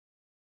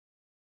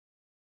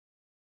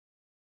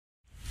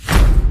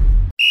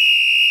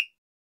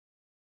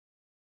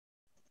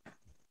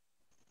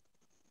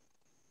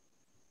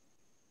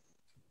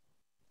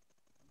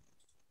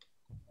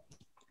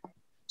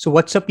So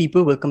what's up,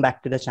 people? Welcome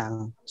back to the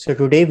channel. So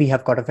today we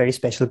have got a very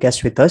special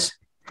guest with us.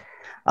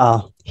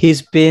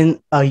 He's been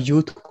a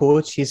youth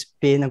coach. He's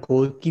been a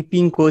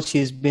goalkeeping coach.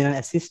 He's been an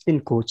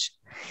assistant coach.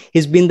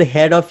 He's been the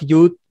head of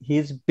youth.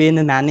 He's been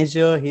a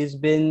manager. He's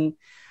been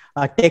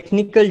a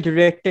technical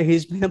director.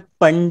 He's been a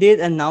pundit,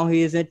 and now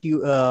he's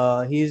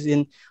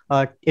in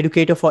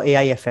educator for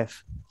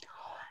AIFF.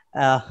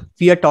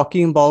 We are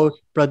talking about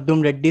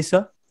Pradhyum Reddy,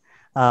 sir.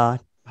 How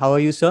are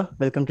you, sir?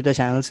 Welcome to the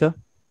channel, sir.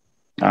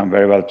 I'm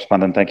very well,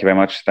 Spandan. Thank you very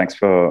much. Thanks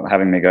for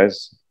having me,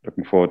 guys.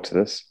 Looking forward to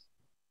this.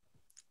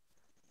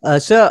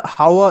 Sir,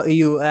 how are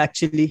you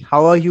actually?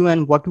 How are you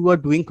and what you are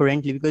doing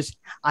currently? Because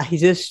I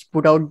just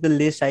put out the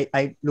list.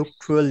 I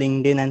looked through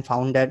LinkedIn and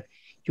found that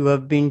you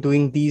have been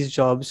doing these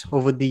jobs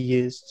over the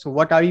years. So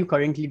what are you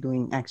currently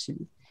doing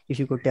actually? If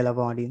you could tell our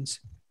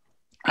audience.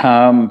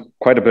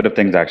 Quite a bit of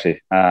things,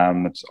 actually.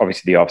 It's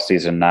obviously the off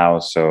season now.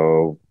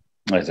 So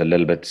there's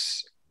little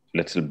bits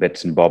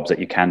and bobs that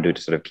you can do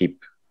to sort of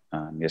keep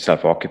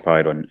yourself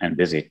occupied and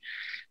busy.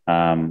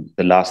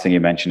 The last thing you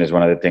mentioned is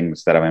one of the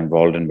things that I'm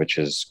involved in, which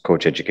is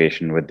coach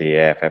education with the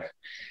AIFF.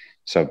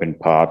 So I've been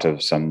part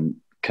of some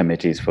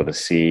committees for the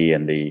C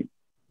and the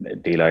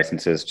D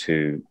licenses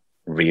to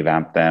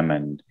revamp them.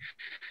 And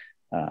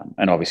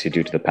obviously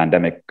due to the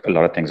pandemic, a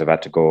lot of things have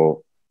had to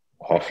go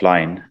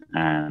offline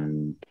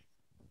and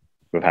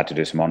we've had to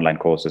do some online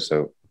courses.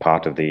 So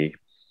part of the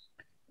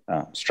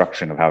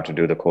structuring of how to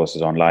do the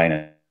courses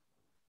online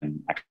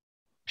and actually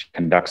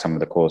conduct some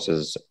of the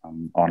courses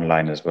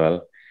online as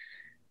well.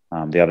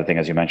 The other thing,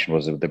 as you mentioned,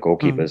 was the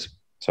goalkeepers.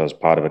 So I was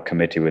part of a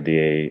committee with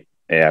the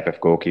AIFF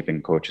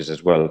goalkeeping coaches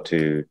as well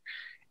to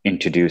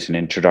introduce an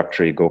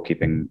introductory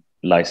goalkeeping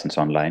license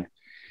online.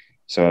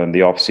 So in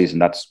the off season,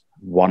 that's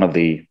on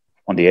the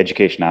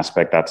education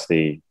aspect, that's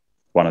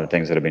one of the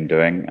things that I've been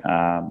doing.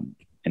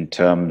 In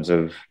terms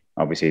of,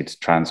 obviously it's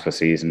transfer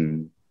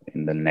season.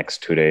 In the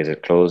next 2 days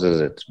it closes.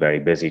 It's very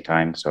busy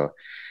time. So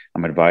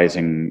I'm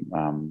advising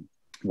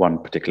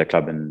one particular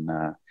club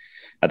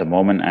at the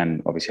moment,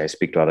 and obviously I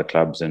speak to other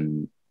clubs,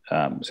 and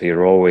so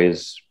you're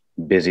always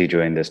busy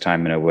during this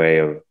time in a way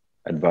of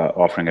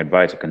offering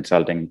advice or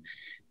consulting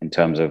in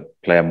terms of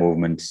player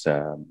movements,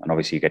 and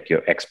obviously you get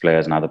your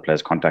ex-players and other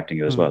players contacting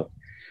you as well.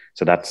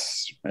 So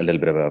that's a little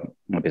bit of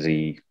a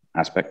busy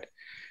aspect.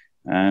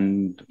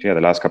 And yeah,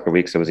 the last couple of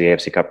weeks there was the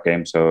AFC Cup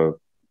game,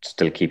 so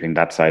still keeping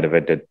that side of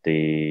it. Did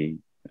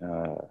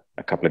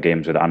a couple of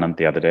games with Anand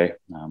the other day,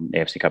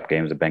 AFC Cup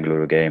games, the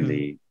Bengaluru game,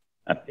 the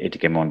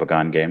ATK Mohun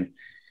Bagan game.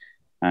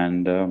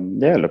 And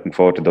yeah, looking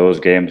forward to those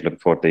games, looking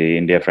forward to the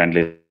India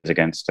friendlies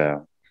against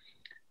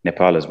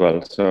Nepal as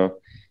well. So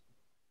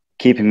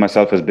keeping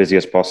myself as busy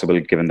as possible,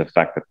 given the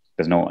fact that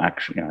there's no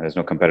action, there's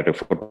no competitive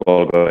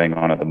football going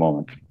on at the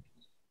moment.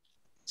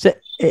 So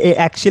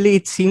actually,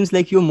 it seems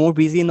like you're more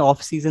busy in the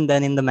off season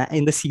than in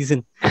the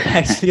season.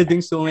 Actually, you're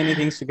doing so many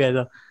things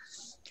together.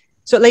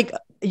 So, like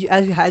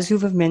as you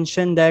have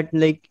mentioned that,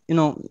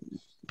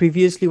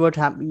 previously what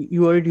happened,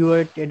 you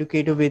were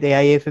educated with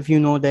AIFF. You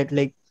know that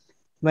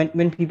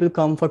when people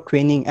come for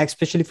training,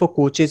 especially for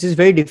coaches, it's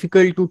very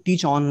difficult to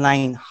teach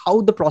online.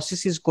 How the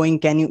process is going?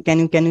 Can you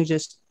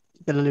just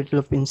get a little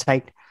of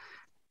insight?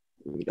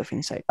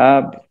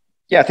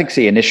 Yeah, I think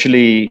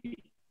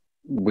initially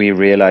we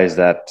realized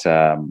that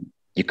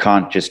you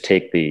can't just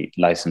take the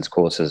license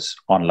courses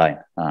online.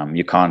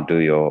 You can't do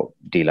your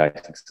D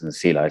license and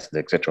C license,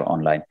 etc.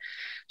 online.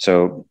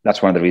 So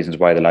that's one of the reasons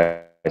why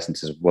the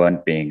licenses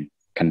weren't being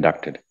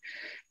conducted.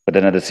 But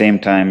then at the same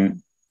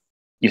time,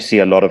 you see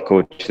a lot of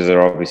coaches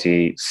are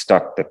obviously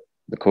stuck.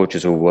 The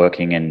coaches who are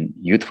working in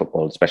youth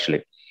football,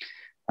 especially,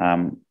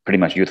 pretty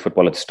much youth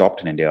football had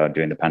stopped in India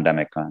during the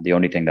pandemic. The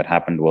only thing that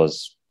happened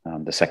was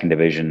the second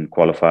division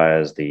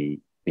qualifiers, the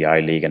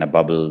I-League in a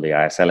bubble, the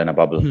ISL in a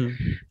bubble.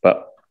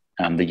 But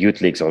the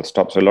youth leagues all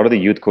stopped. So a lot of the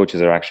youth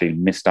coaches are actually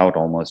missed out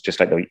almost, just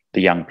like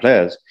the young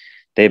players.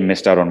 They've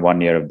missed out on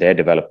 1 year of their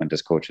development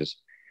as coaches.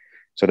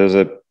 So there's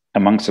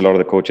amongst a lot of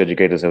the coach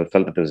educators have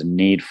felt that there's a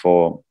need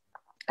for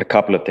a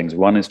couple of things.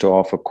 One is to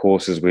offer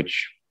courses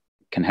which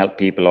can help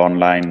people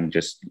online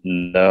just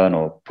learn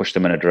or push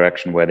them in a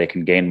direction where they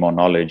can gain more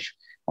knowledge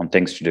on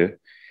things to do.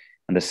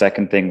 And the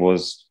second thing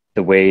was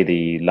the way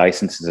the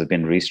licenses have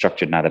been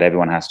restructured now, that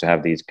everyone has to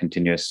have these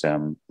continuous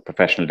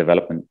professional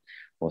development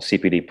or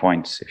CPD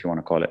points, if you want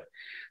to call it.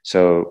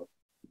 So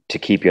to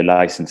keep your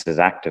licenses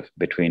active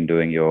between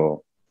doing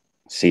your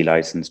C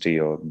license to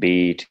your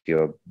B, to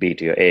your B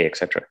to your A,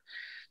 etc.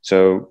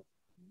 So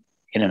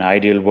in an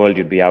ideal world,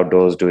 you'd be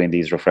outdoors doing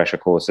these refresher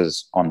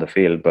courses on the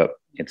field, but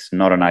it's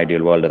not an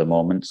ideal world at the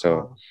moment.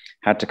 So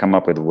had to come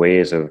up with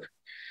ways of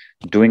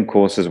doing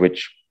courses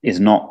which is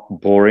not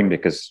boring,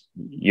 because,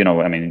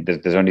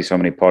 there's only so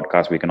many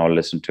podcasts we can all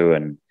listen to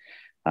and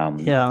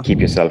keep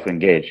yourself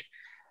engaged,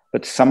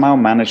 but somehow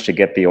manage to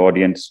get the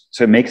audience.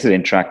 So it makes it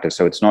interactive.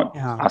 So it's not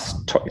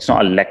it's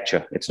not a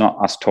lecture. It's not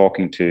us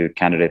talking to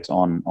candidates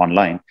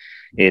online.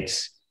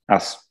 It's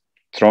us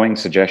throwing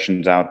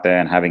suggestions out there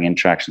and having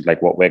interactions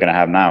like what we're going to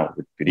have now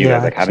with you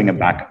guys, having a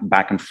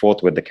back and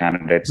forth with the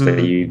candidates, so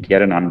you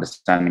get an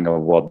understanding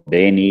of what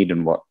they need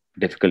and what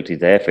difficulties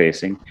they're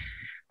facing.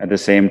 At the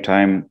same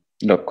time,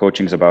 look,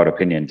 coaching is about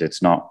opinions.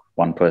 It's not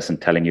one person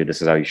telling you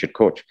this is how you should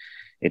coach.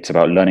 It's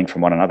about learning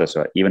from one another.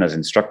 So even as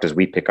instructors,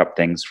 we pick up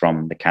things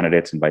from the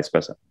candidates and vice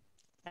versa.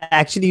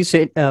 Actually, you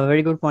said a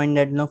very good point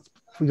that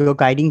you're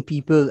guiding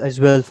people as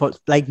well. For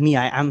like me,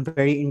 I am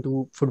very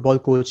into football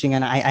coaching,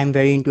 and I'm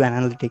very into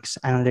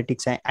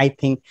analytics. I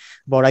think,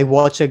 but I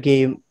watch a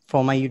game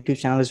for my YouTube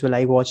channel as well.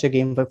 I watch a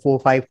game for 4 or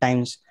 5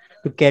 times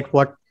to get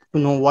to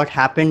know what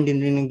happened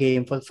in a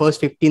game for the first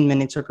 15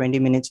 minutes or 20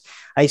 minutes.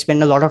 I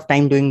spend a lot of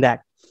time doing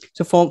that.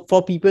 So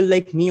for people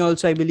like me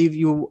also, I believe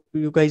you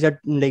guys are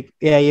like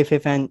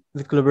AIFF, and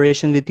with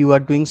collaboration with you are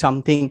doing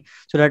something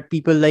so that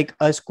people like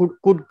us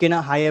could gain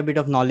a higher bit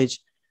of knowledge,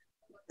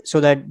 so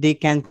that they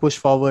can push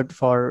forward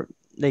for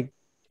like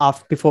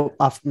after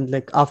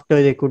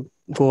they could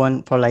go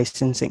on for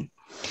licensing.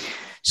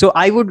 So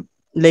I would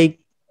like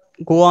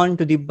go on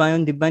to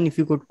Dibban. Dibban, if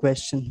you could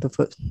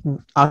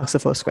ask the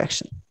first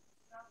question.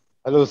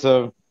 Hello,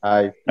 sir.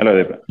 Hi.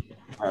 Hello, Dibban.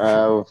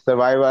 Sir,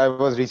 while I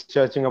was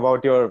researching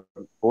about your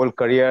whole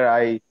career,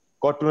 I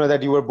got to know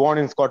that you were born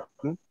in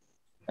Scotland.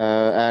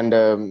 And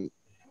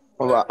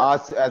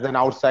us as an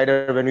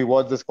outsider, when we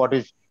watch the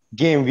Scottish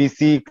game, we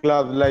see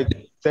clubs like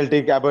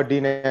Celtic,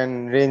 Aberdeen,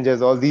 and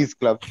Rangers, all these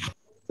clubs.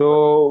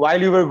 So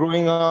while you were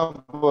growing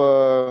up,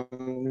 were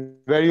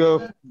you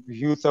a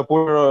huge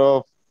supporter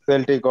of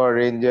Celtic or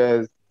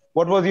Rangers?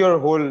 What was your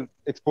whole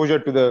exposure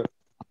to the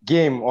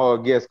game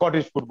or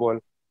Scottish football?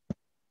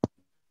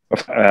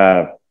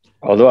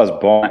 Although I was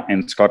born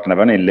in Scotland, I've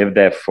only lived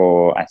there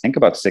for, I think,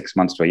 about 6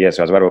 months to a year.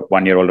 So I was about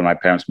 1 year old when my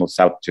parents moved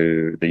south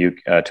to the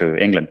UK, to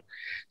England.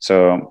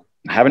 So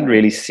I haven't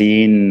really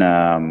seen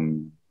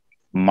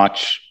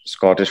much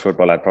Scottish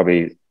football. I'd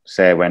probably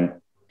say I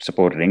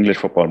supported English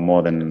football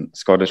more than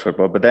Scottish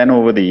football. But then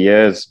over the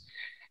years,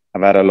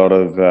 I've had a lot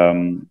of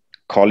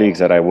colleagues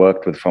that I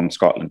worked with from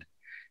Scotland,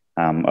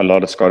 a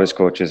lot of Scottish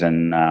coaches,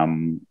 and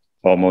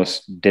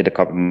almost did a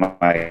couple of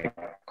my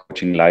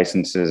coaching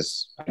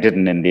licenses. I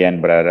didn't in the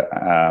end, but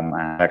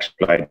I actually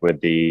applied with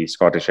the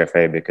Scottish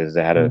FA because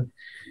they had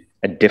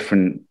a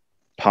different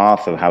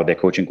path of how their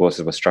coaching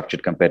courses were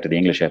structured compared to the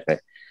English FA.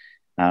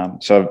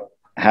 So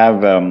I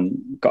have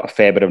got a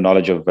fair bit of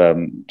knowledge of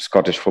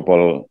Scottish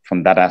football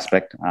from that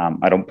aspect.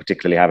 I don't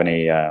particularly have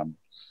any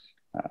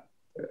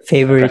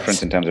favorites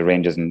preference in terms of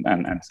Rangers and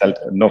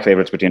Celtic. No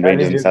favorites between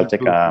Rangers and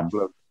Celtic.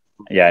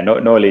 Yeah,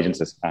 no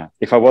allegiances.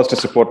 If I was to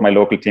support my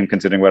local team,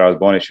 considering where I was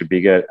born, it should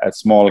be a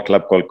small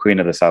club called Queen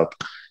of the South.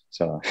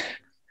 So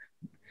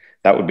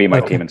that would be my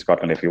team in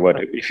Scotland if you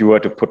were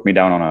to put me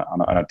down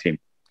on a team.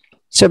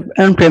 So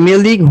in Premier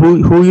League,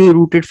 who you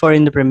rooted for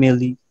in the Premier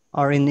League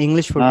or in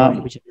English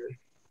football?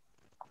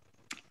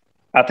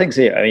 I think,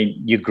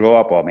 you grow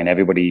up, or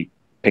everybody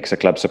picks a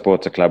club,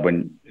 supports a club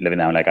when living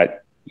down.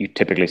 You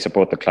typically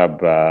support the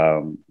club.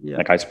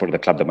 Like I supported the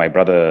club that my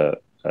brother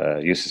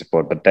used to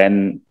support. But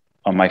then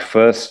on my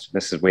first,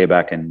 this is way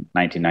back in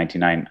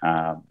 1999,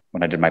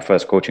 when I did my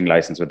first coaching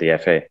license with the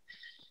FA, I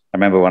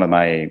remember one of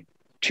my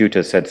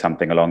tutors said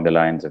something along the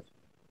lines of,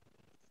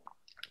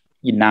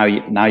 now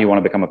you want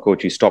to become a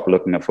coach, you stop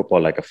looking at football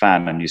like a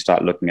fan and you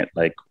start looking at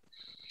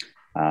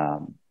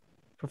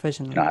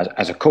professional,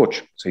 as a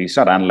coach. So you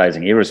start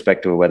analyzing,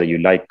 irrespective of whether you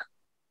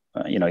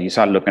you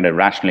start looking at it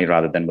rationally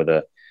rather than with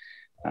a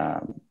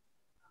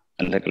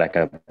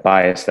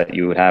bias that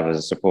you would have as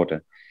a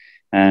supporter.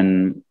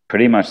 And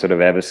pretty much sort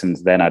of ever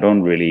since then, I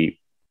don't really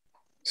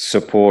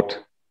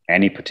support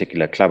any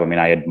particular club.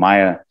 I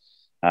admire,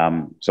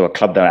 so a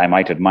club that I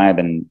might admire,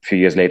 then a few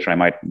years later, I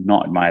might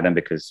not admire them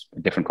because a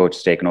different coach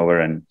has taken over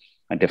and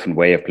a different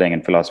way of playing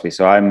and philosophy.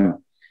 So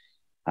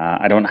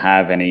I don't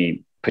have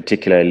any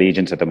particular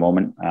allegiance at the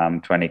moment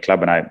to any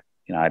club. And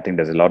I think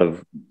there's a lot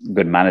of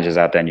good managers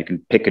out there, and you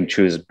can pick and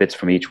choose bits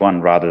from each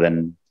one rather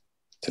than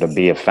sort of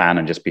be a fan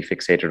and just be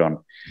fixated on,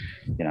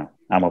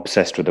 I'm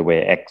obsessed with the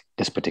way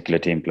this particular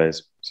team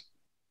plays.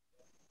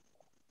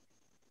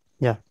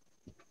 Yeah.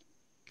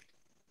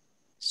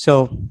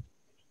 So,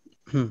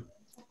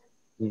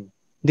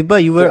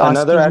 Dibba, you were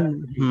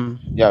asking.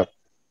 Yeah.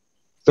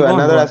 So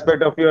another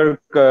aspect of your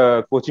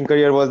coaching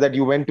career was that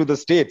you went to the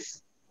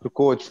States to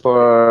coach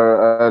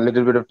for a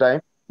little bit of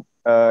time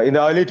in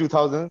the early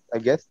 2000s, I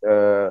guess.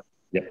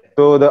 Yeah.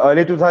 So the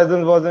early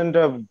 2000s wasn't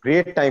a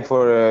great time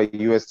for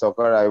US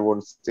soccer. I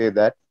would say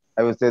that.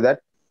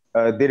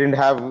 They didn't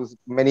have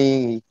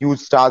many huge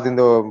stars in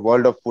the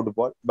world of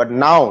football. But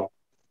now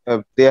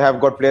they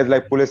have got players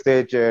like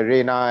Pulisic,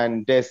 Reina,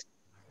 and Dest.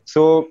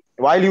 So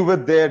while you were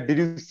there, did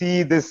you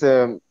see this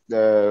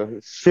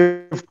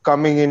shift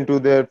coming into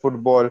their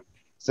football?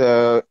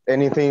 So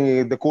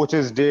anything the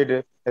coaches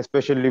did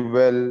especially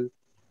well?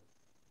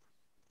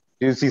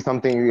 Do you see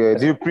something?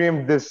 Do you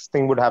preempt this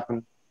thing would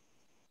happen?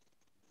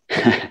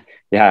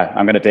 Yeah,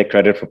 I'm going to take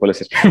credit for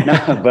Pulisic.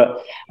 No,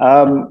 but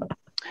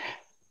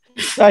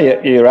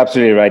you're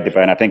absolutely right, Deepa.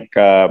 And I think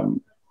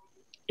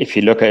if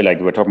you look at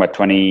we're talking about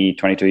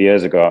 22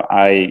 years ago,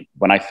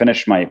 when I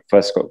finished my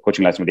first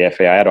coaching license with the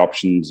FA, I had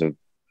options of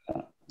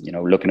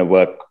looking to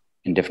work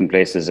in different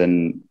places,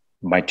 and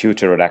my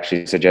tutor had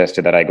actually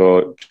suggested that I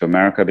go to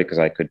America because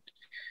I could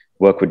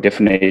work with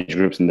different age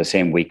groups in the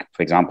same week.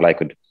 For example, I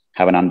could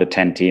have an under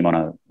 10 team on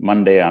a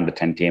Monday, under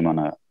 10 team on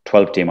a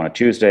 12 team on a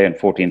Tuesday, and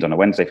 14s on a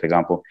Wednesday, for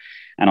example.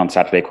 And on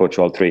Saturday, coach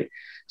all three.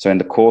 So in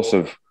the course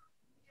of,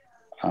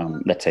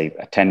 let's say,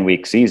 a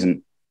 10-week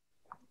season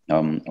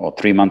or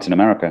 3 months in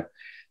America,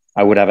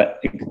 I would have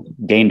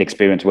gained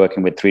experience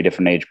working with 3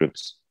 different age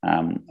groups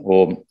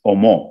or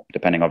more,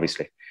 depending,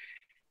 obviously.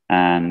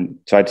 And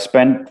so I'd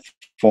spent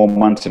 4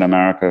 months in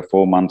America,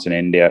 4 months in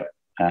India,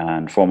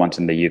 and 4 months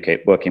in the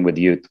UK working with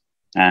youth.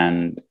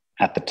 And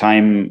at the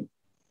time,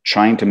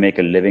 trying to make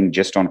a living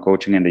just on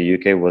coaching in the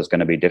UK was going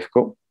to be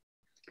difficult.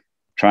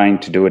 Trying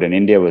to do it in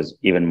India was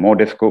even more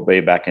difficult way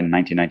back in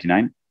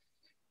 1999.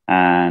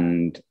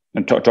 And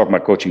talking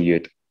about coaching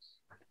youth.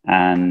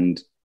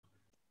 And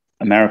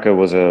America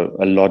was a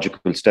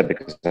logical step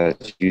because,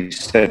 as you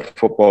said,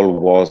 football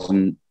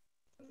wasn't,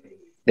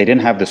 they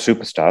didn't have the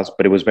superstars,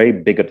 but it was very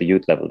big at the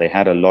youth level. They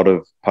had a lot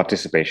of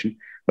participation,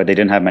 but they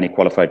didn't have many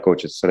qualified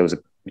coaches. So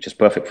which is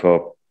perfect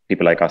for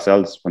people like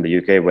ourselves from the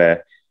UK,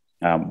 where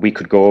we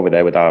could go over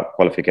there with our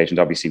qualifications.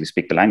 Obviously, we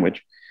speak the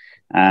language,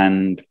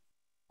 and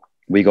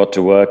we got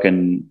to work.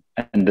 And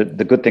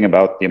the good thing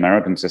about the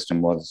American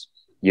system was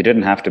you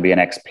didn't have to be an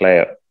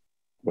ex-player,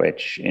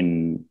 which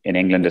in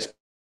England,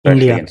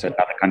 especially in certain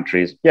other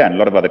countries, and a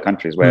lot of other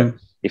countries, where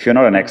if you're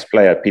not an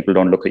ex-player, people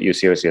don't look at you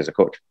seriously as a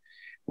coach.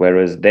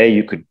 Whereas there,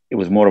 it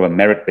was more of a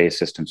merit-based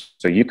system.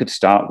 So you could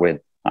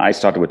I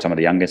started with some of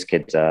the youngest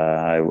kids.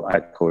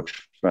 I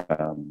coached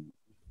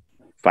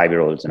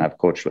 5-year-olds, and I've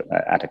coached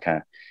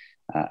at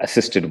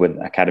assisted with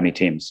academy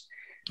teams.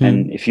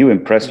 And if you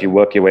impress, you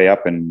work your way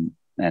up, and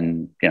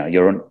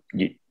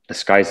the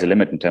sky's the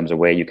limit in terms of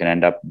where you can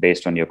end up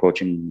based on your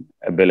coaching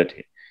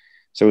ability.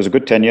 So it was a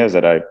good 10 years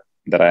that I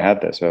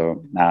had there.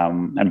 So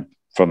and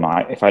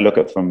if I look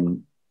at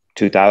from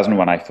 2000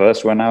 when I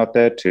first went out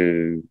there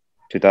to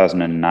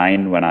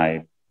 2009 when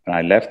I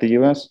left the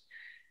US,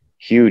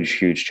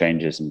 huge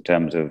changes in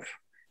terms of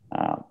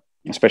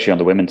especially on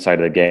the women's side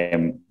of the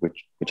game,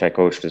 which I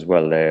coached as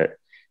well. They're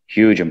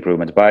huge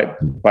improvements.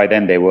 By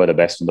then they were the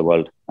best in the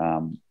world,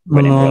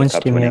 winning World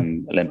Cups,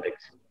 winning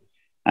Olympics.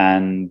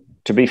 And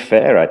to be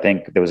fair, I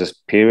think there was this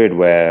period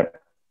where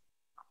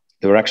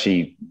there were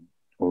actually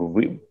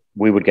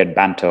we would get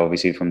banter,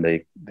 obviously, from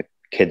the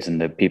kids and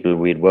the people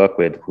we'd work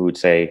with, who would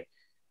say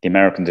the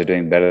Americans are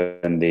doing better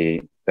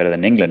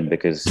than England,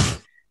 because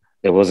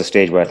there was a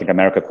stage where I think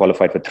America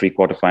qualified for 3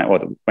 quarterfinals, or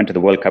went to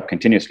the World Cup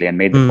continuously and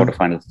made the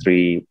quarterfinals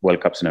 3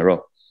 World Cups in a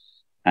row,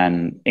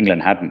 and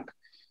England hadn't.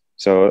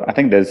 So I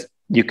think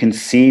you can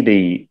see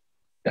the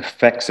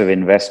effects of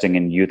investing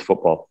in youth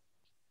football,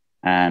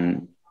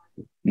 and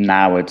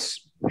now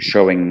it's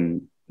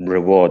showing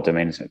rewards. I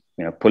mean,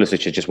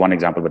 Pulisic is just one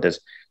example, but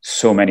there's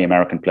so many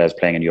American players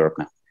playing in Europe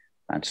now,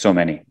 and so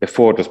many.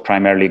 Before, it was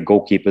primarily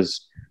goalkeepers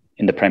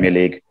in the Premier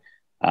League.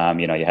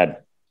 You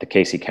had the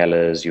Casey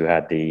Kellers, you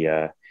had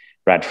the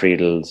Brad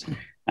Friedels,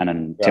 and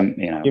then Tim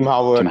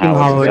Howard.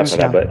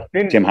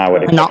 Tim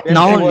Howard. Now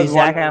only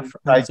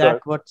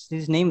Zach, what's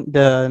his name?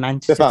 The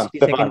Manchester City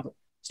second.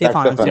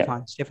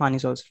 Stefan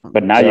is also from.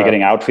 But now you're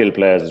getting outfield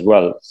players as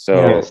well.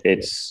 So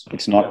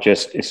it's not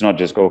just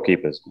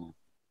goalkeepers.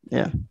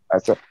 Yeah.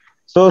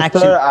 So,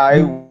 sir,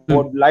 I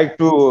would like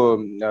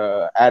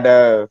to add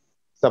a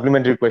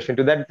supplementary question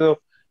to that. So,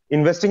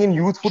 investing in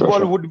youth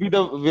football would be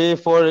the way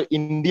for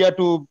India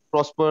to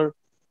prosper.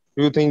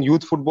 Do you think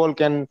youth football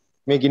can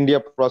make India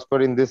prosper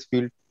in this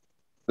field,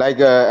 like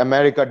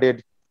America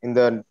did in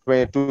the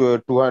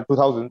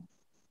 2000s?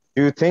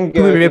 Do you think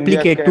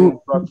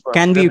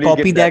can we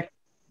copy that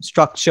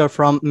structure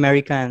from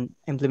America and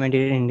implement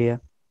it in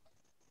India?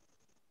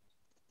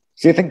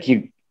 So I think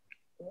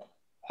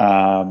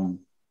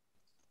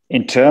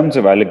in terms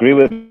of, I'll agree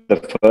with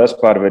the first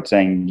part of it,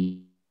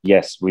 saying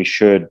yes, we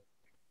should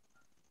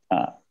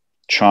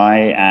try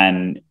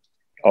and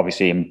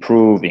obviously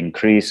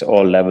increase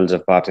all levels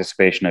of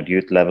participation at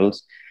youth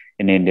levels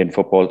in Indian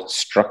football,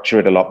 structure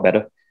it a lot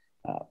better,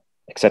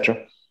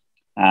 etc.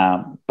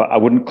 But I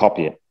wouldn't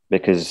copy it,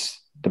 because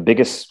the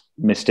biggest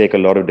mistake a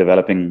lot of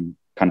developing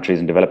countries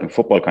and developing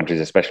football countries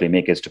especially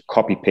make is to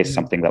copy paste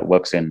something that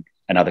works in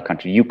another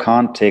country. You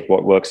can't take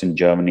what works in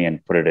Germany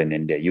and put it in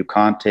India. You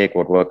can't take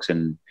what works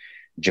in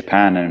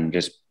Japan and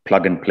just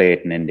plug and play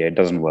it in India. It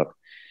doesn't work.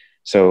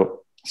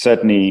 So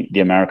certainly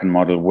the American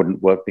model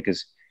wouldn't work,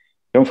 because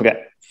don't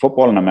forget,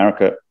 football in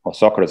America, or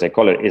soccer as they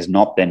call it, is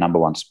not their number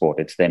 1 sport.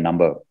 It's their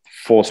number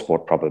 4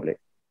 sport probably.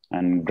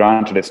 And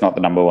granted, it's not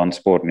the number 1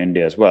 sport in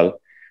India as well,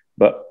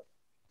 but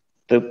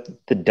the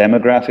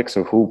demographics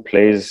of who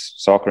plays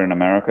soccer in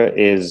America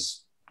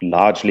is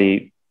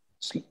largely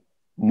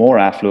more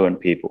affluent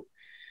people.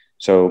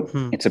 So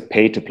it's a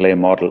pay-to-play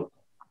model.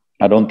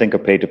 I don't think a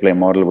pay-to-play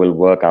model will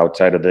work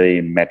outside of the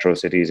metro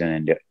cities in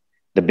India.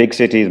 The big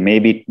cities,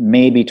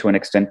 maybe to an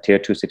extent, tier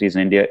 2 cities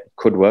in India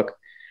could work.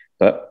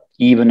 But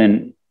even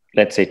in,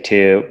 let's say,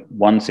 tier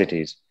 1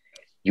 cities,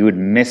 you would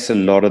miss a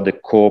lot of the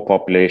core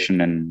population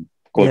in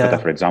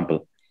Kolkata, for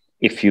example,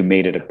 if you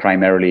made it a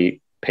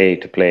primarily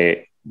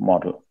pay-to-play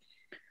model.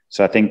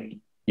 So I think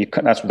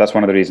that's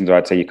one of the reasons why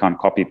I'd say you can't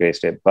copy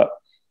paste it. But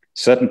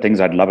certain things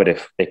I'd love it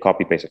if they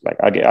copy paste it. Like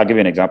I'll give you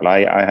an example.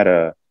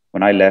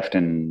 When I left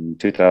in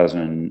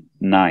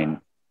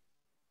 2009,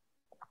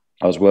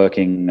 I was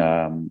working.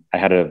 I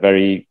had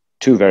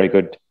two very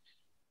good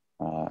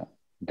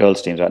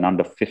girls teams, an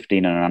under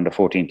 15 and an under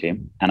 14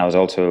 team, and I was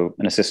also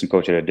an assistant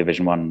coach at a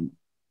Division 1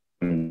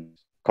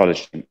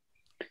 college team.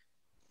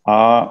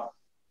 Our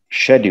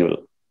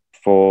schedule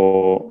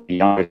for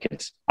younger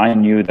kids, I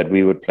knew that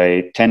we would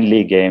play 10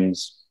 league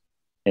games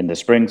in the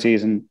spring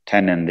season,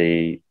 10 in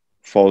the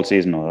fall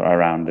season, or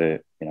around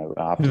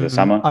after the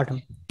summer.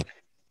 Autumn.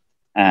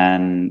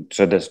 And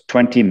so there's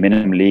 20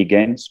 minimum league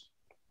games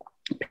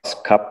plus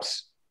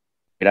cups.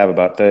 We'd have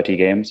about 30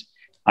 games.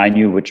 I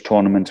knew which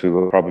tournaments we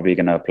were probably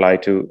going to apply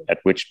to at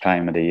which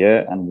time of the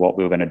year and what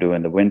we were going to do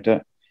in the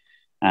winter.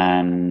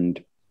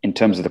 And in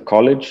terms of the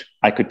college,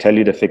 I could tell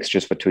you the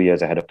fixtures for 2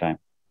 years ahead of time.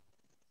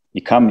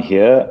 You come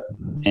here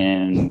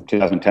in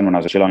 2010 when I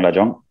was at Shillong,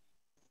 Lajong,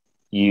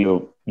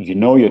 you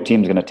know your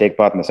team's going to take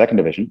part in the second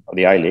division of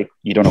the I League.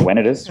 You don't know when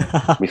it is.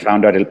 We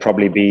found out it'll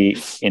probably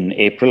be in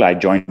April. I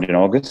joined in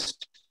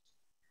August.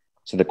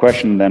 So the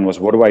question then was,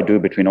 what do I do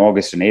between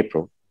August and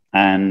April?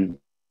 And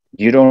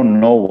you don't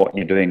know what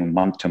you're doing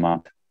month to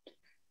month.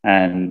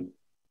 And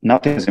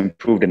nothing has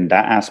improved in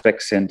that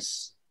aspect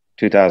since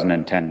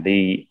 2010.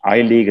 The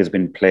I League has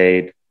been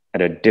played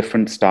at a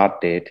different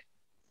start date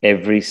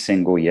every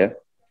single year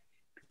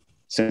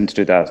since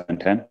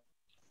 2010.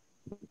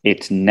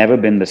 It's never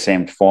been the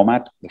same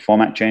format. The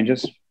format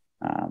changes.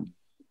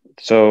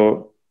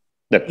 So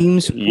the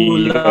teams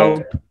pull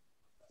out.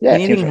 Yeah,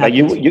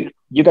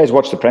 you guys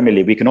watch the Premier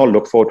League. We can all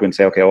look forward to and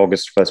say, okay,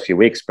 August, first few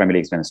weeks, Premier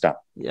League's going to start.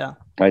 Yeah.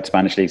 Right.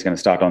 Spanish League's going to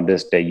start on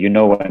this day. You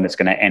know when it's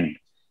going to end.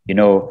 You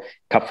know,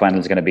 Cup final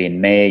is going to be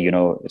in May. You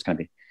know, it's going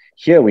to be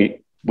here.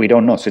 We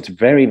don't know. So it's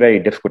very, very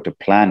difficult to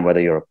plan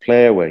whether you're a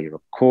player, whether you're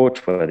a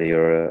coach, whether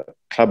you're a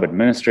club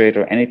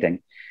administrator,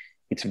 anything.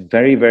 It's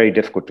very, very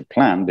difficult to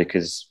plan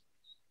because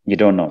you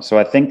don't know. So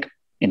I think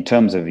in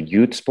terms of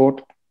youth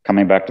sport,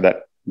 coming back to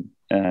that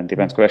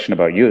Deepan's question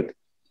about youth,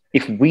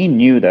 if we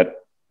knew that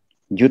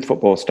youth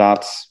football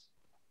starts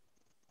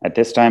at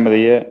this time of the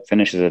year,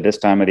 finishes at this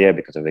time of the year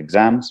because of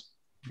exams,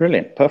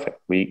 brilliant, perfect.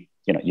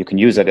 You can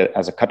use it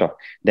as a cutoff.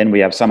 Then we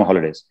have summer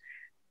holidays.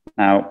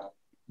 Now,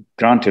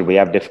 granted, we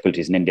have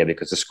difficulties in India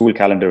because the school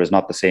calendar is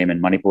not the same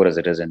in Manipur as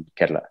it is in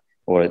Kerala,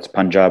 or it's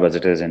Punjab as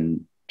it is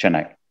in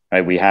Chennai.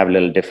 Right? We have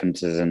little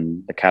differences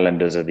in the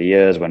calendars of the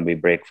years when we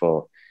break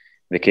for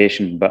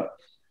vacation, but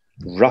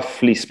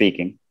roughly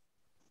speaking,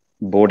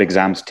 board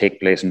exams take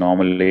place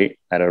normally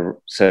at a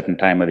certain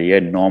time of the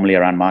year, normally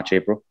around March,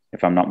 April,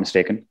 if I'm not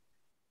mistaken.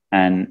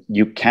 And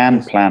you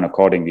can plan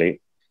accordingly.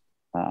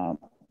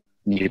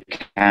 You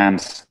can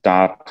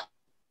start,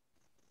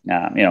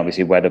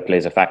 obviously weather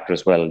plays a factor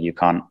as well. You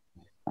can't,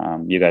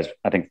 you guys,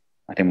 I think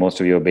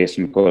most of you are based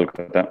in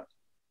Kolkata.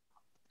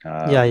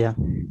 Yeah.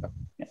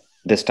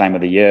 This time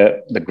of the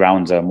year, the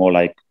grounds are more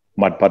like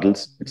mud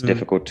puddles. It's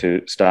difficult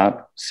to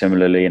start.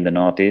 Similarly in the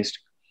Northeast,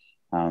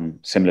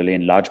 similarly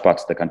in large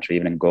parts of the country,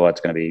 even in Goa, it's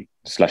going to be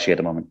slushy at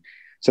the moment.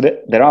 So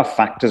there are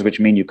factors which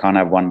mean you can't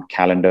have one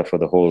calendar for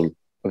the whole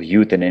of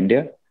youth in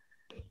India.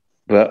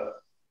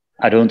 But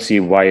I don't see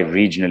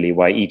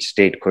why each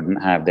state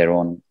couldn't have their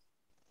own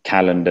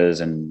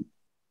calendars and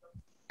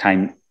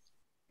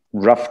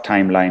rough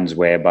timelines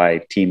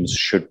whereby teams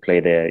should play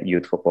their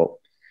youth football.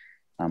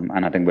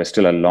 And I think we're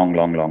still a long,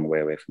 long, long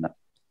way away from that.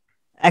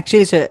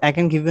 Actually, sir, I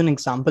can give you an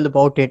example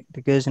about it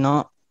because,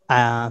 me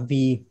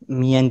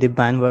and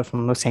Deepan were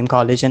from the same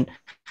college, and,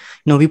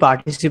 we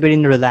participate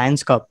in the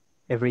Reliance Cup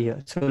every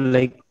year. So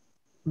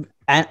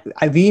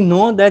we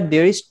know that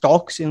there is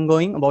talks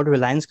going about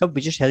Reliance Cup,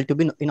 which is held to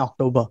be in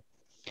October.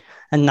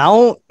 And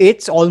now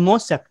it's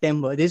almost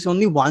September. There's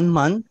only 1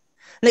 month.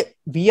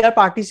 We are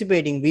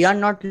participating. We are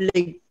not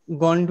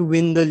going to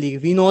win the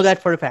league. We know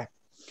that for a fact.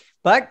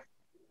 But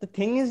the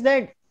thing is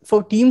that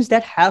for teams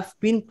that have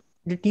been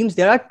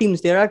there are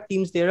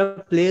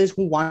players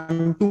who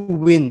want to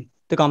win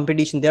the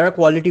competition. There are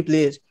quality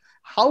players.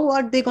 How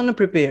are they going to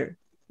prepare?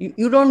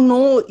 You don't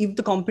know if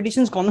the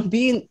competition is going to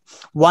be in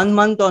 1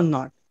 month or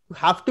not. You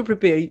have to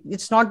prepare.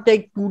 It's not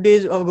like 2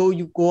 days ago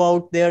you go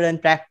out there and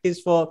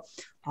practice for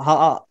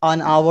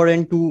an hour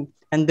and two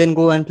and then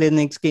go and play the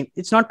next game.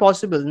 It's not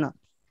possible, no?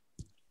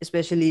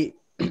 Especially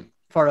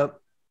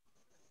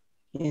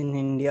in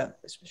India,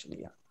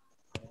 especially, yeah.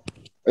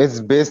 It's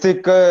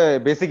basic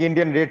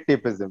Indian red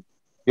tapeism.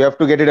 You have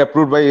to get it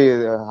approved by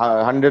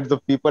hundreds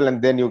of people,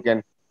 and then you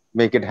can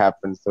make it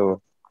happen.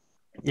 So,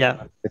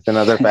 yeah, it's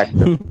another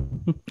factor.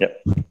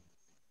 Yep.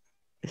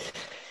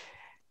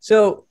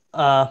 So,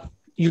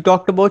 you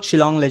talked about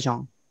Shillong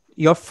Lajong.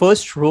 Your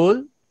first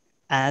role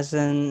as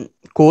a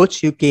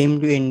coach, you came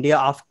to India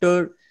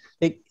after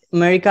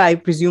America. I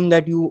presume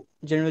that you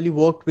generally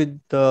worked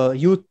with the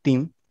youth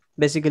team,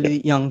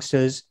 basically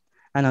youngsters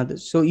and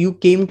others. So you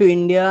came to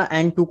India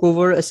and took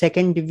over a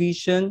second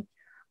division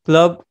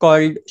club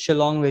called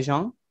Shillong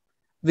Lajong,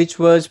 which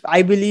was,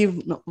 I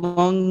believe,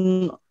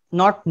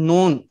 not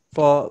known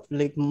for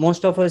like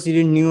most of us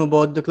didn't knew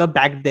about the club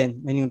back then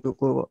when you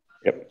took over.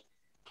 Yep.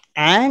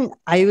 And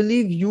I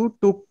believe you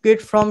took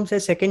it from the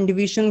second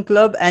division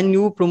club and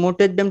you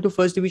promoted them to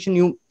first division.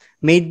 You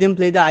made them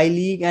play the I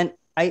League, and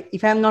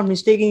if I'm not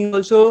mistaken, you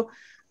also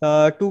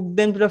took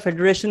them to the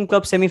Federation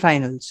Cup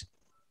semi-finals.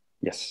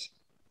 Yes.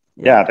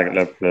 Yeah, I think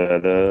look,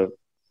 the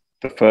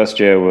first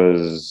year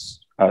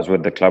I was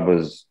with the club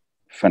was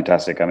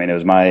fantastic. I mean, it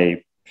was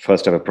my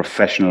first ever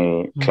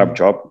professional club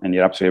job, and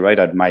you're absolutely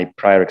right. My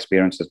prior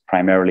experiences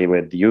primarily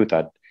with the youth.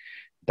 I'd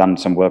done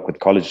some work with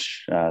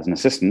college as an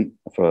assistant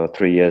for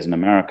 3 years in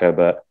America,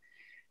 but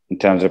in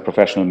terms of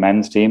professional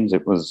men's teams,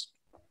 it was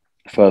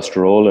first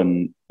role.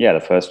 And yeah, the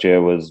first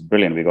year was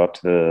brilliant. We got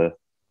to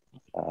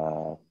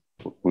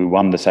we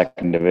won the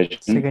second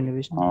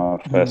division.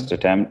 First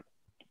attempt,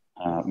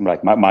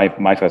 like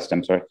my first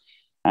attempt, sorry.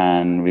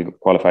 And we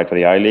qualified for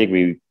the I League.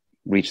 We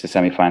reached the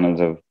semi-finals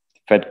of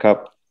Fed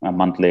Cup. A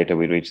month later,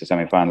 we reached the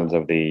semi-finals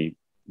of the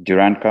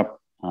Durand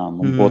Cup.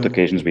 On both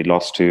occasions, we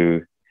lost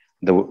to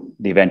the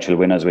eventual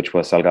winners, which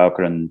were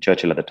Salgaocar and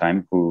Churchill at the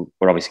time, who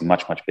were obviously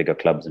much bigger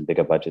clubs and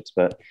bigger budgets.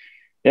 But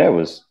yeah, it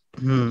was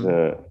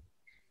a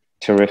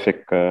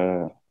terrific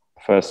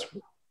first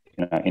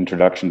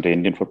introduction to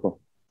Indian football.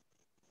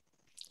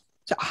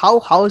 So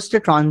how's the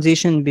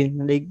transition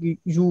been? Like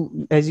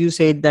you, as you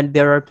said that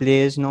there are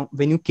players.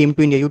 When you came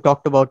to India, you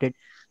talked about it.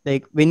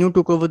 Like when you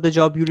took over the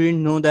job, you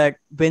didn't know that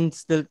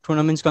when's the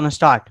tournament's gonna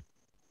start,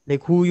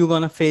 like who you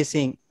gonna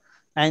facing,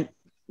 and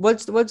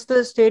what's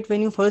the state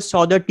when you first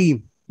saw the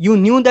team. You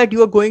knew that you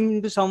were going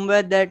into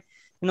somewhere that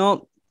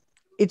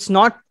it's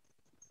not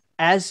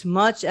as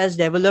much as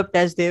developed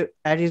as it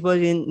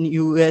was in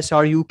US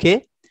or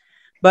UK,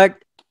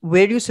 but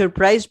were you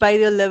surprised by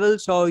the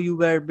levels or you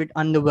were a bit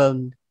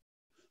underwhelmed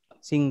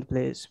seeing the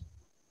players?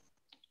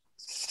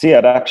 See,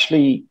 I'd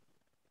actually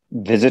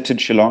visited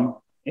Shillong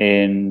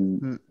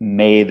in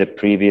May,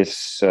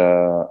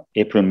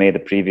 April, May,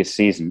 the previous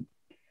season,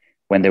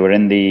 when they were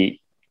in the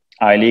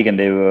I League and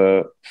they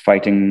were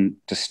fighting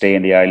to stay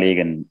in the I League,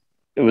 and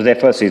it was their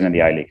first season in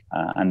the I League,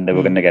 and they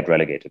were going to get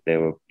relegated. They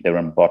were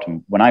on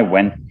bottom. When I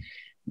went,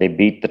 they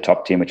beat the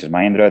top team, which is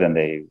Mahindra, then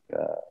they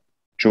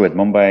drew with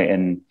Mumbai.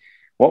 And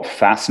what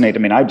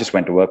fascinated me, I just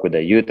went to work with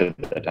their youth at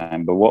the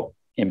time, but what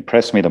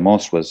impressed me the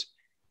most was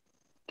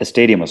the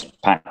stadium was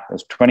packed. There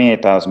was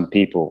 28,000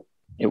 people.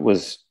 It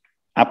was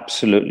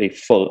absolutely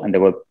full, and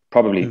there were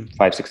probably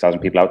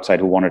 5,000-6,000 people outside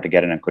who wanted to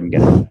get in and couldn't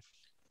get in.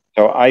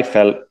 So I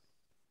felt,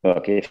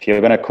 okay, if you're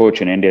going to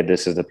coach in India,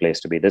 this is the place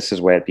to be. This is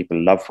where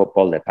people love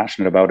football. They're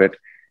passionate about it.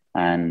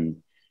 And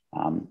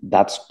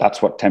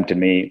that's what tempted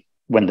me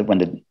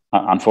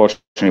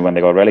unfortunately, when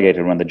they got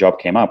relegated, when the job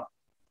came up,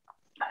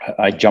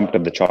 I jumped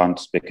at the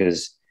chance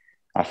because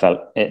I felt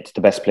it's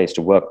the best place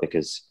to work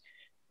because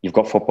you've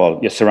got football,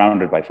 you're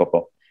surrounded by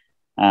football.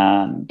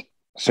 And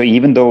so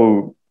even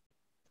though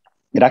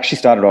it actually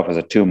started off as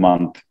a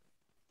 2-month,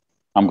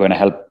 I'm going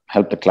to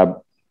help the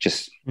club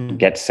just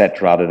get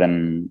set rather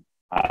than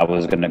I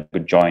was going to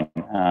join.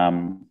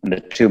 And the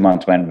 2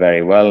 months went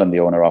very well, and the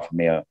owner offered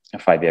me a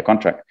 5-year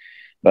contract.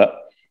 But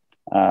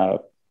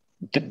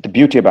the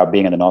beauty about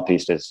being in the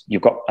Northeast is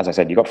you've got, as I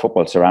said, you've got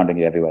football surrounding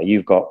you everywhere.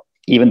 You've got,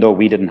 even though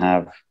we didn't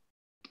have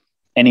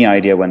any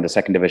idea when the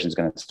second division is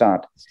going to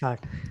start,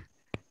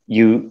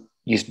 you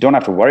don't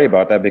have to worry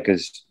about that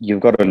because you've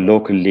got a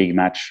local league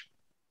match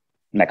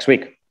next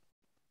week.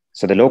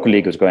 So the local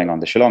league is going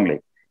on, the Shillong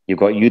League. You've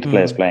got youth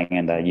players playing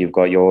in that. You've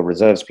got your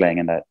reserves playing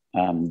in that.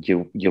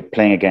 You're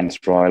playing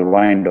against Royal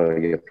Wind, or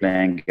you're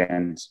playing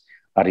against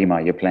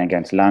Arima. You're playing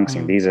against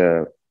Langsing. These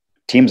are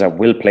teams that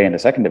will play in the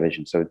second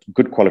division. So it's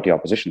good quality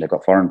opposition. They've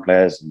got foreign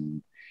players,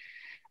 and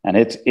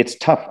it's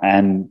tough.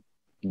 And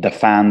the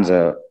fans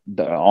are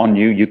on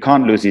you. You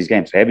can't lose these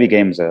games. Every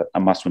game is a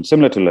must-win,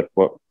 similar to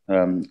what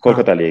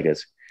Kolkata League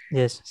is.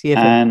 Yes, CFL.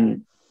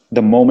 And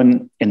the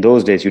moment in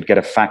those days, you'd get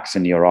a fax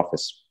in your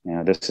office.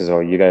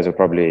 You guys were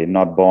probably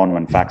not born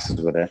when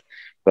faxes were there,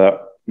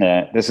 but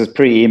this is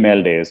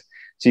pre-email days.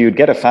 So you'd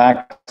get a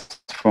fax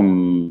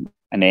from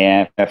an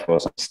AIFF or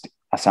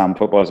Assam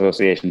Football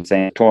Association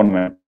saying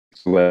tournament,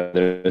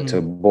 whether it's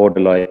a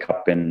Bordoloi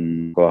Cup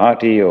in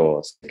Guwahati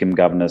or Sikkim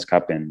Governors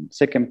Cup in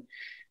Sikkim.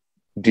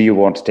 Do you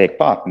want to take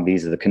part? And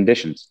these are the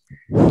conditions.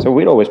 So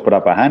we'd always put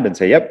up our hand and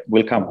say, yep,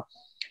 we'll come.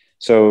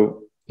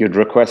 So you'd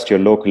request your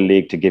local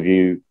league to give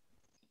you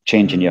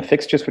change in your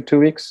fixtures for 2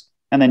 weeks.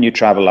 And then you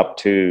travel up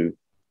to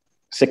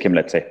Sikkim,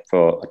 let's say,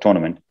 for a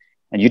tournament.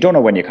 And you don't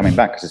know when you're coming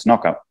back because it's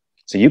knockout.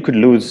 So you could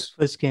lose.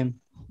 First game.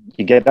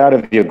 You get out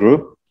of your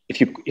group. If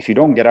you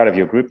don't get out of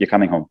your group, you're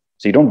coming home.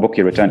 So you don't book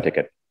your return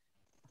ticket.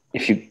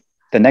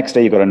 The next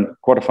day you got a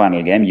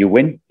quarterfinal game, you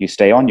win, you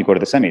stay on, you go to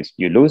the semis.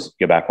 You lose,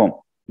 you're back home.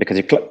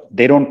 Because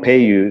they don't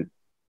pay you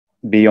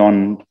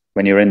beyond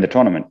when you're in the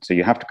tournament. So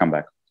you have to come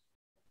back.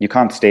 You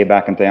can't stay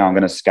back and say, I'm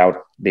going to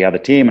scout the other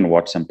team and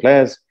watch some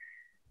players.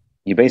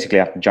 You basically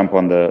have to jump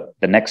on the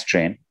next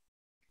train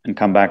and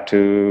come back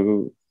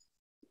to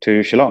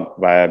Shillong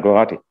via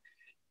Guwahati.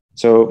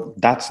 So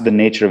that's the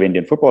nature of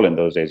Indian football in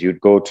those days.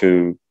 You'd go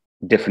to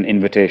different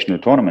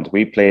invitational tournaments.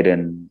 We played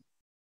in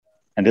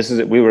and this is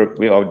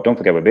don't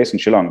forget, we're based in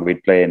Shillong.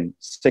 We'd play in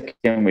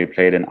Sikkim, we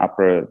played in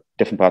upper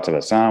different parts of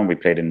Assam, we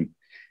played in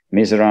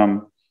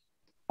Mizoram.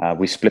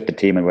 We split the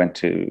team and went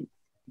to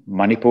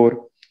Manipur,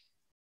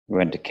 we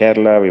went to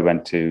Kerala, we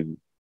went to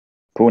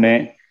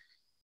Pune,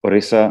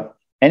 Orissa,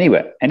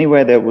 anywhere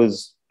there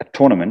was a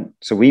tournament.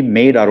 So we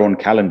made our own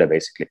calendar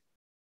basically.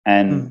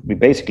 And we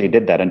basically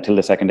did that until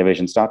the second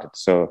division started.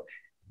 So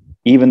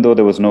even though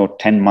there was no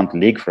 10-month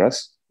league for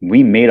us,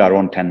 we made our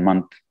own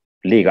 10-month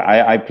league.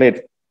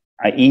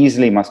 I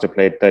easily must have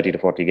played 30 to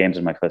 40 games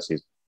in my first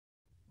season.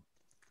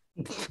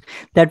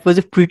 That was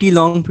a pretty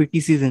long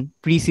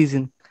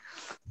preseason.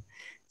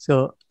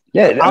 So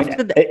yeah,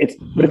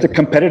 it's a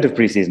competitive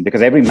preseason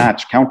because every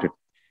match counted.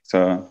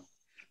 So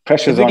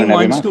pressure's on in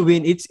every match. To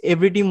win.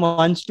 Every team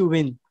wants to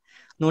win.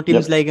 No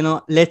teams like,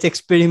 let's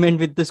experiment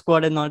with the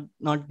squad and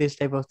not this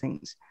type of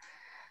things.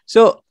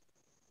 So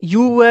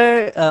you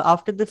were,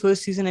 after the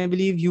first season, I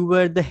believe you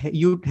were the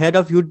head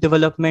of youth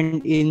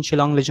development in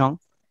Shillong, Lajong.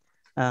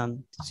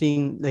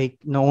 Seeing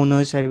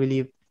owners, I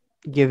believe,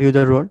 gave you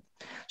the role.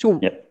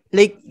 So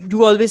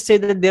you always say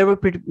that there were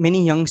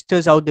many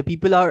youngsters out there.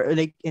 People are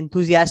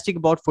enthusiastic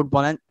about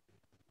football, and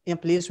in a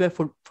place where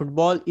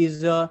football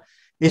is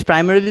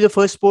primarily the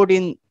first sport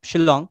in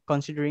Shillong,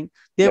 considering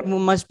there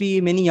must be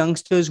many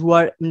youngsters who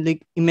are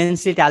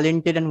immensely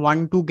talented and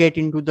want to get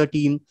into the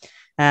team,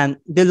 and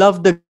they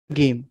love the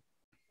game.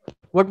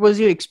 What was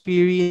your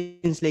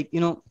experience?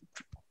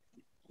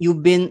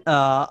 You've been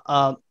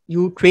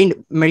you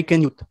trained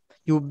American youth.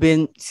 You've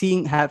been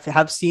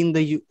have seen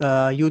the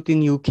youth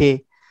in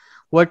UK.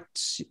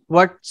 What's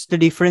the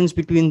difference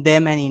between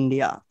them and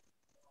India?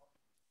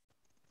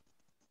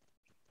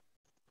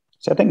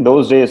 So I think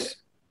those days,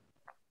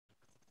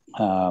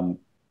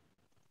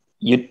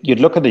 you'd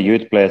look at the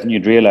youth players and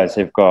you'd realize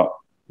they've got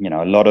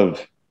a lot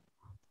of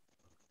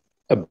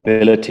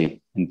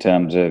ability in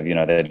terms of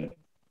their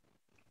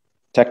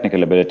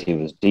technical ability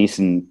was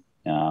decent.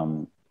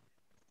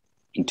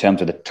 In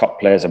terms of the top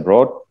players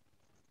abroad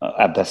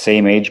at the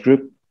same age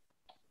group,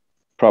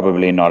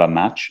 probably not a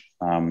match.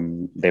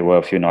 They were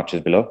a few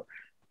notches below.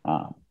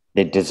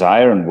 Their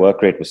desire and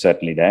work rate was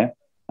certainly there.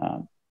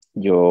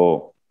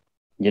 You're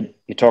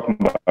talking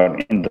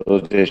about in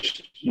those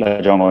days,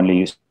 Lajong only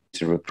used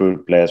to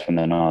recruit players from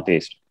the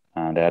Northeast.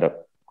 They had a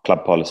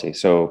club policy.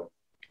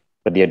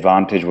 But the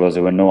advantage was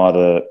there were no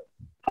other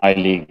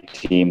I-League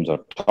teams or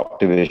top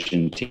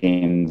division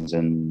teams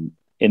in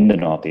the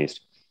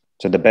Northeast.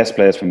 So the best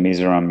players from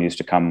Mizoram used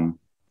to come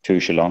to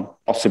Shillong,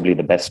 possibly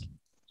the best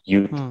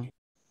youth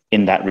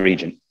in that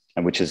region,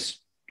 and which is,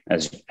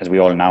 as we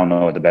all now know,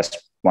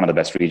 one of the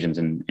best regions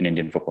in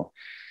Indian football.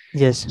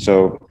 Yes.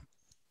 So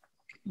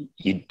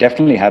you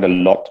definitely had a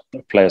lot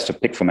of players to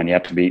pick from, and you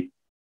had to be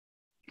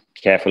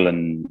careful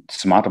and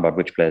smart about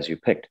which players you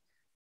picked.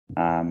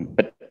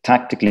 But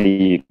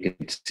tactically, you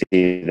could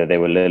see that they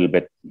were a little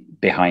bit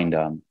behind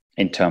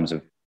in terms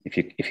of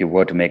if you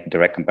were to make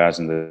direct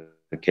comparison with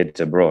the kids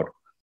abroad.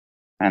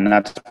 And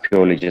that's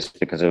purely just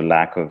because of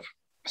lack of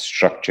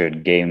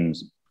structured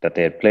games that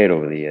they had played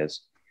over the years.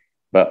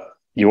 But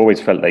you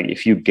always felt like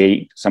if you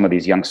gave some of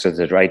these youngsters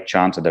the right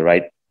chance or the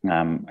right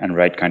and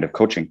right kind of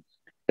coaching,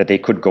 that they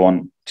could go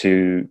on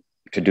to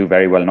do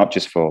very well, not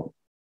just for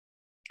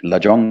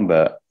Lajong,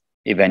 but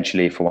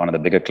eventually for one of the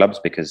bigger clubs,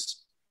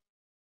 because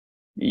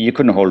you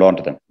couldn't hold on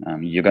to them.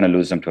 You're going to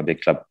lose them to a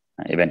big club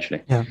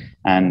eventually. Yeah.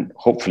 And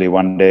hopefully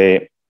one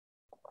day,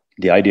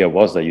 the idea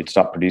was that you'd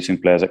start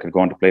producing players that could go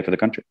on to play for the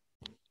country.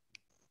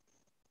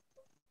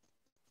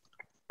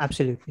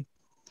 Absolutely.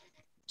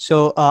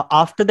 So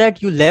after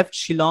that, you left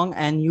Shillong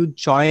and you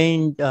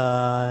joined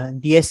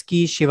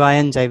DSK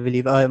Shivayans, I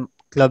believe, a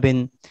club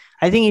in,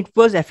 I think it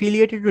was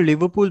affiliated to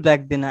Liverpool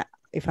back then,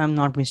 if I'm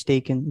not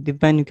mistaken.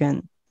 Dipan, you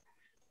can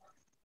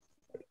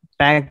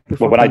back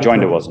before. But when I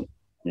joined, it wasn't.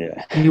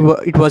 Yeah.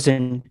 It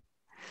wasn't.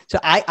 So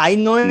I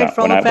know it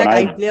from a fact.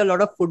 I play a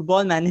lot of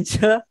Football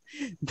Manager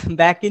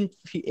back in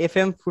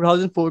FM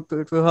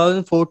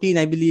 2014.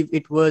 I believe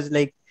it was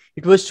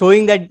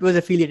showing that it was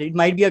affiliated. It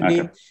might be a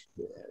game.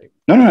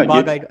 No.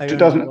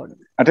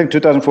 I think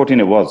 2014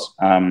 it was.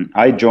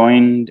 I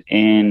joined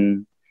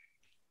in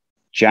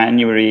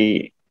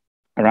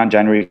around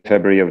January,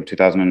 February of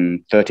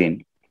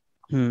 2013.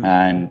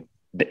 And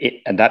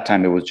at that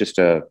time, it was just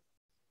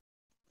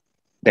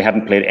they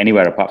hadn't played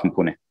anywhere apart from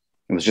Pune.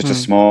 It was just a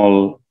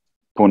small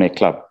Pune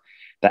club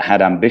that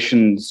had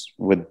ambitions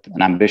with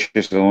an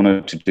ambitious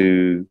owner to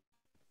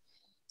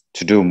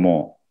do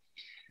more.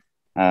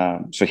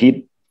 So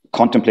he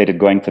contemplated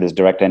going for this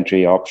direct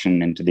entry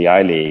option into the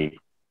I-League.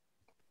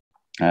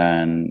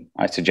 And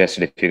I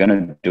suggested, if you're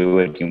going to do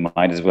it, you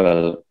might as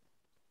well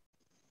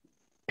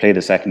play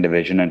the second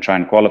division and try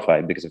and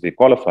qualify. Because if you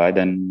qualify,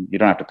 then you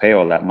don't have to pay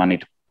all that money.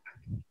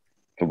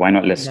 So why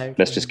not? Let's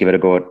just give it a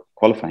go at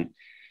qualifying.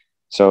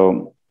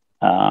 So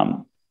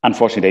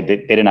unfortunately,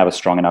 they didn't have a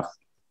strong enough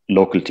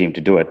local team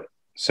to do it.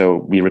 So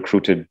we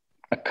recruited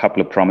a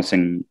couple of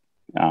promising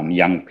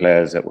young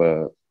players that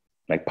were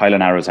like Pile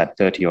and Arrows had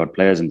 30 odd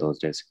players in those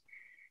days,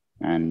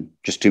 and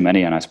just too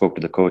many. And I spoke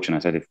to the coach and I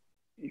said,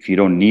 if you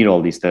don't need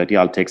all these 30,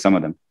 I'll take some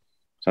of them.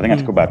 So I think I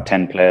took about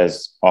 10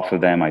 players off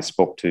of them. I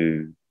spoke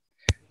to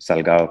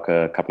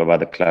Salgaoka, a couple of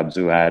other clubs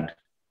who had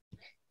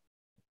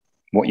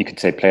what you could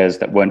say players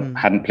that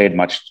hadn't played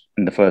much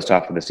in the first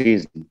half of the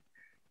season.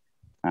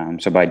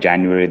 So by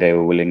January, they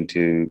were willing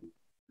to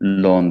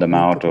loan them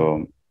out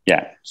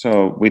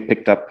So we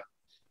picked up,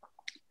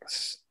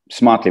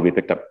 smartly, we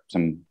picked up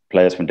some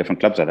players from different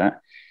clubs like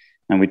that.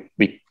 And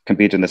we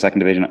competed in the second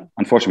division.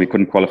 Unfortunately, we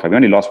couldn't qualify. We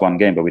only lost one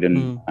game, but we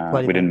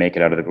didn't make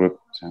it out of the group.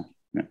 So,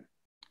 yeah.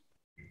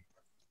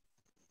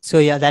 So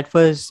yeah, that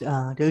was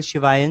till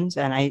Shivayans,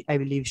 and I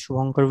believe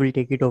Shubhankar will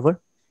take it over.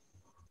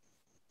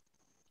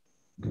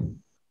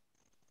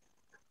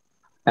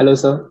 Hello,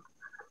 sir.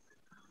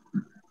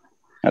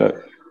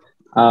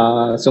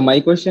 Hello. So my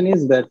question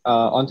is that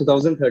on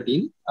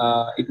 2013,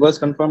 it was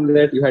confirmed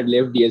that you had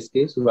left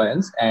DSK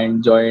Shivayans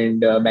and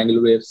joined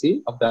Bengaluru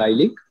FC of the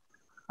I-League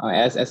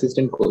as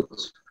assistant coach.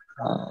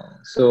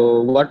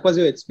 So what was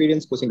your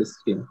experience coaching this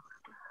team?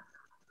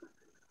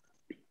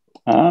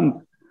 I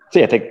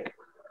think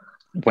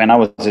when I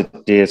was at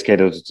DSK,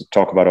 there was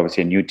talk about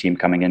obviously a new team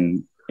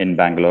coming in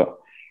Bangalore.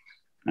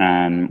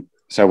 And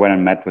so I went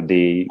and met with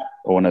the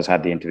owners,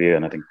 had the interview,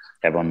 and I think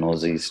everyone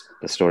knows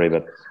the story,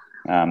 but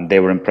they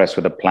were impressed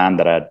with the plan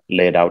that I had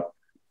laid out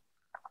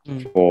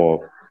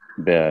for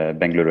the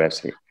Bengaluru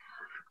FC.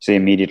 So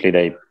immediately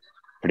they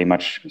pretty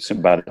much,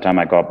 by the time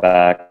I got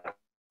back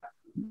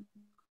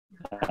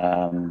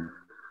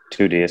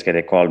to DSK,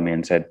 they called me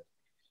and said,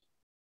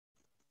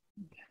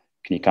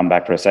 can you come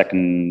back for the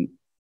second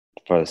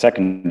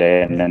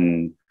day and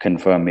then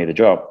confirm me the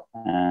job?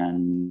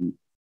 And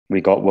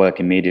we got work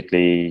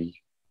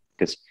immediately,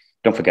 because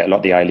don't forget, a lot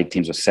of the I-League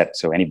teams were set.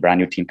 So any brand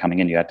new team coming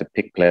in, you had to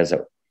pick players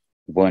that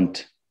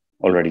weren't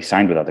already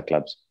signed with other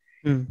clubs.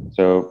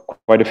 So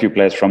quite a few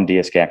players from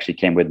DSK actually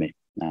came with me.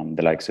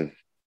 The likes of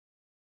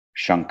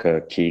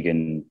Shankar,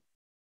 Keegan,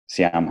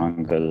 Siam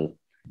Hangal,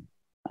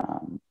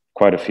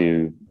 quite a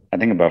few, I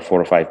think about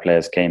 4 or 5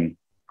 players came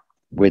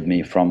with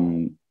me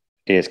from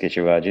DSK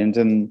Shivajins.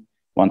 And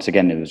once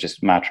again, it was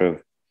just a matter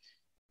of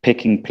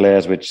picking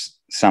players which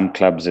some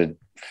clubs had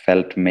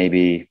felt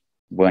maybe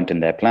weren't in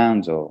their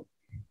plans, or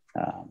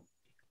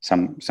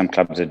some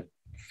clubs had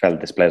felt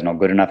this player's not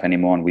good enough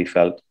anymore, and we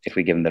felt if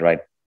we give him the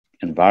right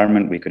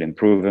environment, we could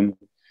improve him.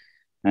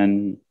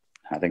 And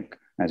I think,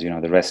 as you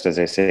know, the rest, as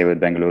they say, with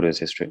Bengaluru is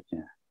history.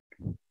 Yeah.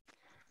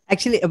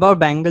 Actually, about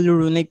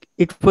Bengaluru, like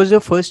it was your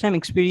first time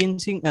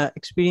experiencing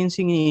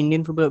in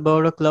Indian football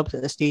about a club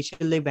stage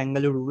like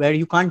Bengaluru, where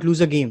you can't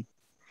lose a game.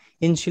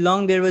 In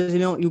Shillong, there was,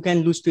 you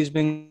can lose to East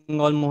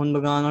Bengal, Mohun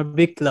Bagan, or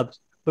big clubs.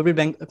 But with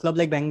a club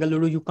like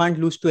Bengaluru, you can't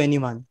lose to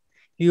anyone.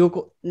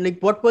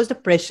 What was the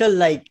pressure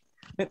like?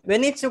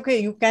 When it's okay,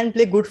 you can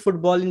play good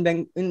football in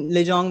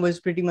Lajong was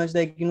pretty much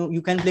like,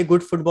 you can play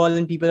good football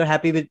and people are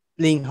happy with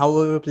playing,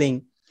 however you're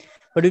playing.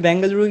 But with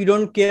Bengaluru, you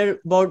don't care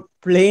about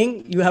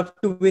playing. You have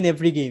to win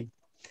every game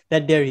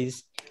that there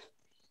is.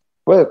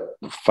 Well,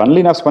 funnily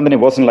enough, Spandan, it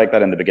wasn't like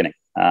that in the beginning.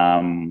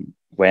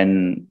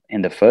 When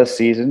in the first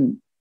season,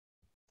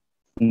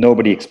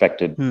 nobody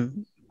expected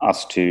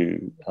us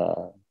to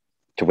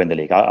win the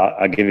league.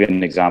 I'll give you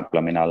an example.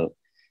 I mean,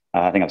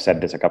 I think I've said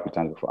this a couple of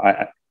times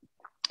before.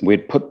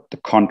 We'd put the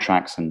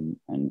contracts and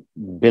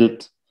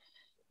built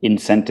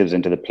incentives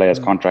into the players'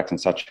 contracts in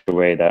such a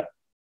way that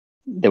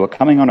they were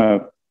coming on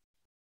a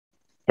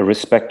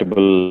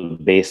respectable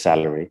base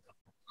salary,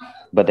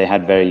 but they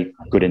had very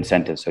good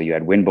incentives. So you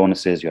had win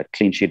bonuses, you had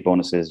clean sheet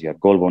bonuses, you had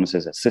goal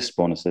bonuses, assist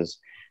bonuses,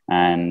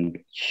 and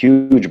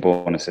huge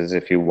bonuses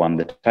if you won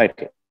the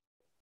title.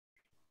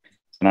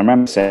 And I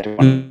remember saying to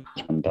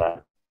one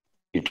that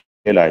you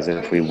realize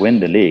that if we win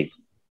the league,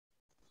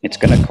 it's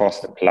going to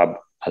cost the club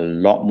a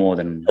lot more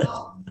than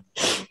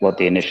what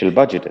the initial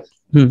budget is.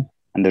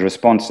 And the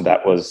response to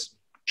that was,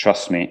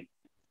 trust me,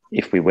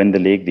 if we win the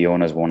league, the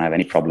owners won't have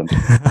any problem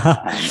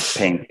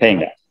paying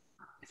that.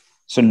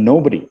 So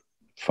nobody,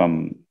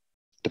 from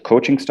the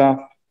coaching staff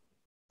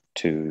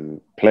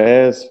to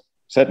players,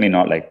 certainly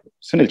not like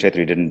Sunil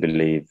Chetri didn't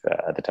believe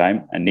at the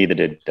time, and neither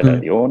did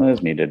the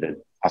owners, neither did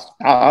us.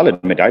 I'll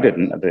admit I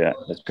didn't,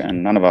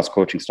 and none of us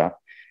coaching staff.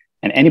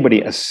 And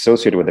anybody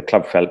associated with the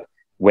club felt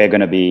we're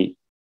going to be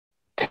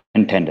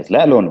contenders,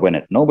 let alone win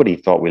it. Nobody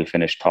thought we'll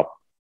finish top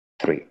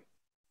 3.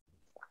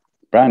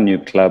 Brand new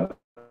club.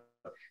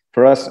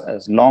 For us,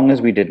 as long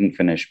as we didn't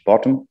finish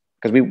bottom,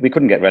 because we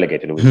couldn't get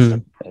relegated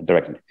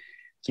directly.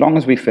 As long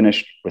as we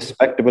finished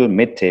respectable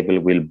mid-table,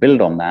 we'll build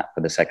on that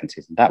for the second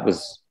season. That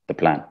was the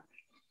plan.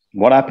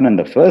 What happened in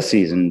the first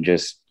season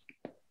just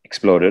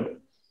exploded,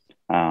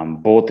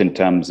 both in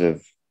terms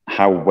of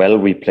how well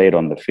we played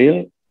on the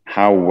field,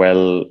 how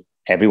well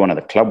everyone at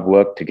the club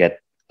worked to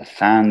get the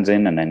fans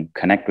in and then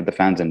connect with the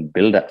fans and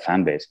build that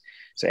fan base.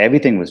 So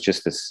everything was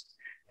just this,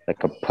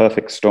 like a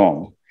perfect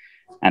storm.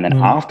 And then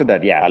after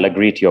that, I'll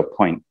agree to your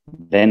point.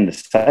 Then the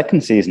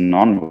second season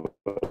onwards,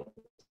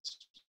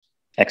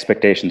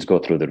 expectations go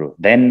through the roof.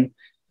 Then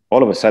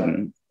all of a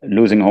sudden,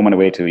 losing home and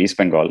away to East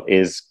Bengal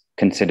is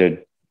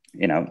considered,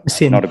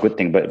 not a good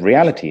thing. But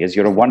reality is,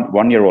 you're a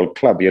one-year-old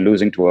club. You're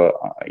losing to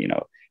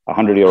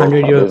 100-year-old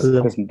club. 100-year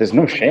club. There's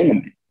no shame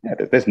in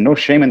there's no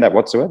shame in that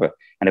whatsoever.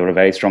 And they were a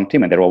very strong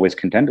team, and they're always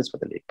contenders for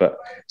the league. But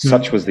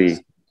such was the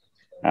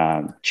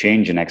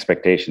change in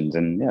expectations,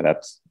 and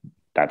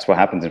that's what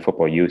happens in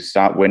football. You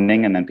start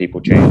winning, and then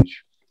people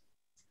change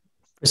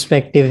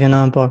Perspective,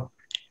 about.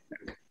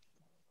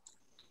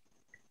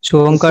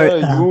 So,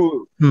 Omkar,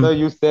 sir,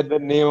 you said the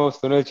name of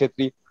Sunil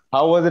Chhetri.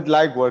 How was it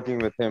like working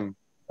with him?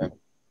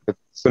 With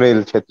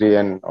Sunil Chhetri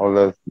and all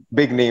the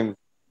big names.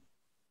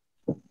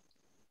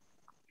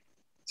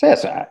 So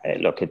yes,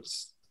 look,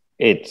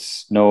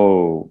 it's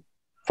no,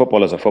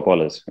 footballers are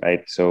footballers,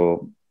 right?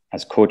 So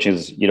as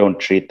coaches, you don't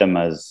treat them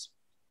as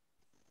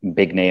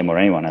big name or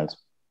anyone else.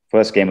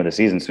 First game of the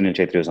season, Sunil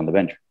Chhetri was on the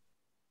bench,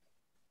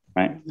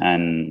 right?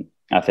 And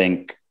I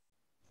think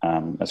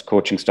as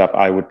coaching staff,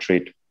 I would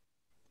treat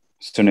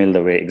Sunil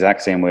the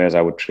exact same way as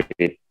I would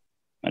treat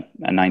a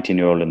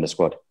 19-year-old in the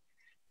squad.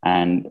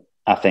 And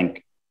I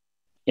think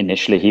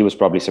initially he was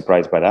probably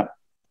surprised by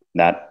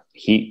that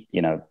he,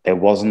 there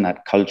wasn't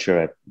that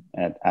culture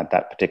at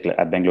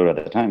Bengaluru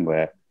at the time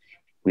where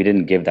we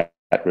didn't give that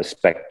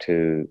respect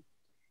to,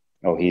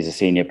 oh, he's a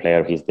senior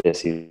player, he's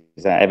this, he's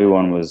that.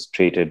 Everyone was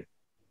treated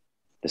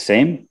the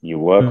same. You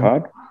work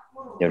hard,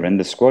 you're in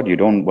the squad, you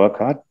don't work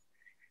hard.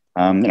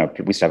 We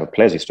used to have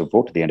players used to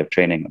vote at the end of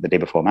training the day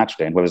before match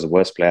day, and whoever was the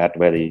worst player had to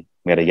wear we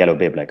had a yellow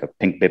bib, like a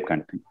pink bib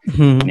kind of thing.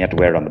 And you had to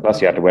wear it on the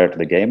bus, you had to wear it to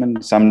the game,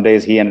 and some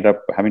days he ended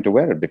up having to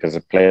wear it because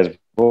the players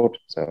vote.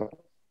 So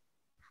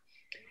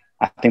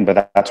I think,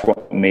 but that's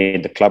what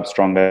made the club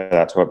stronger.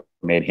 That's what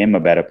made him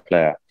a better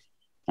player.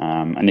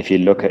 And if you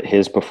look at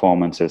his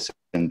performances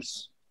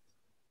since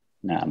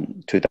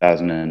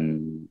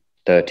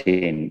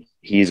 2013,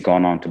 he's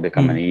gone on to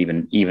become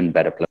an even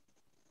better player.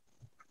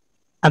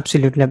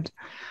 Absolutely.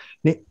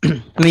 I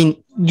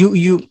mean,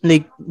 you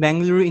like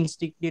Bengaluru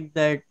instincted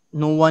that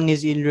no one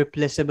is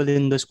irreplaceable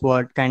in the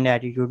squad kind of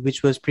attitude,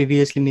 which was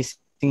previously missing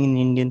in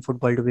Indian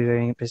football, to be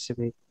very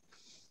specific.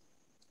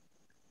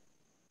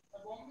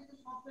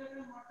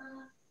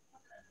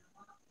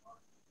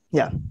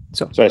 Yeah.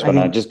 So sorry,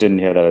 I just didn't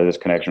hear that. This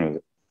connection with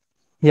it.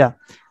 Yeah,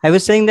 I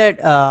was saying that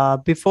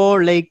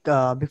before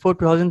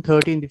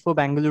 2013, before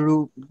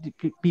Bengaluru,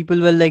 people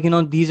were like,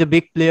 he's a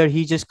big player,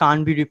 he just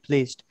can't be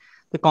replaced.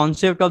 The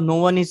concept of no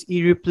one is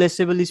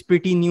irreplaceable is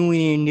pretty new in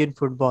Indian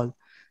football.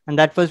 And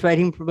that was why I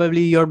think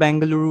probably your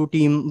Bengaluru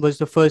team was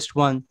the first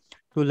one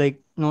to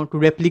to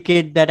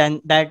replicate that,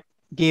 and that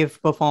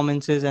gave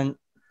performances and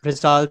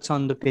results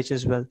on the pitch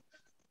as well.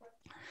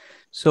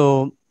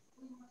 So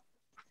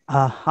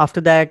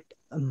after that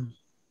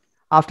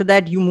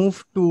you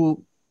moved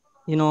to,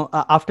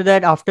 after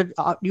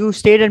you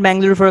stayed in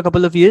Bengaluru for a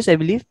couple of years, I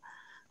believe.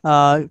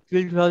 Till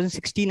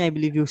 2016, I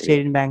believe you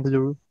stayed in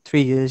Bengaluru,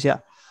 3 years, yeah.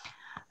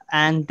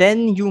 And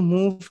then you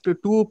moved to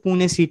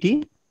Pune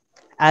City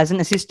as an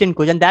assistant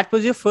coach. And that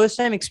was your first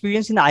time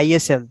experience in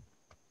ISL.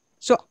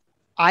 So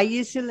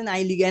ISL and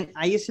I-League, and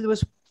ISL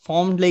was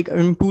formed like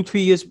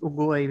 2-3 years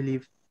ago, I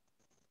believe.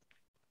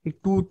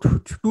 2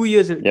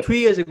 years, yep. 3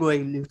 years ago, I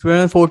believe.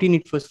 2014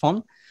 it was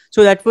formed.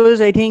 So that was,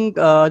 I think,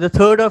 the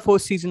third or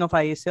fourth season of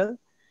ISL.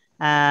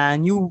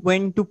 And you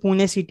went to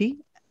Pune City.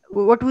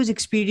 What was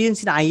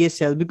experience in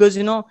ISL? Because,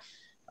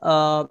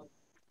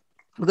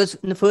 because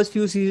in the first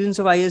few seasons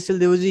of ISL,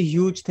 there was a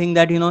huge thing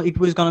that, it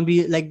was going to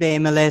be like the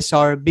MLS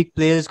or big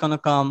players going to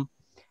come,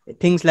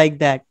 things like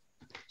that.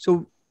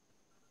 So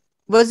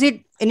was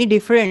it any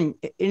different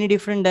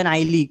than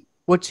I-League?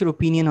 What's your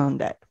opinion on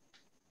that?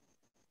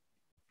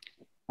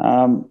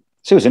 So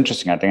it was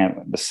interesting. I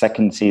think the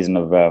second season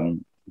of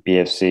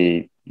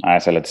BFC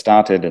ISL had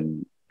started,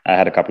 and I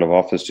had a couple of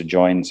offers to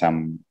join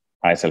some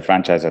ISL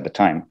franchise at the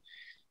time,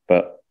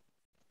 but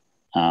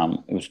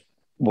it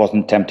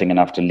wasn't tempting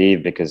enough to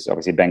leave because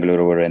obviously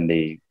Bengaluru were in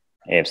the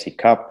AFC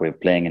Cup. We were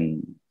playing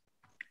in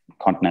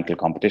continental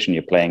competition.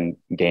 You're playing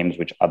games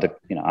which other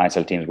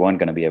ISL teams weren't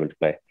going to be able to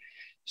play.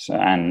 So,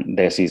 and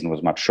their season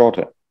was much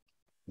shorter.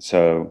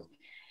 So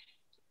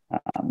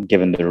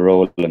given the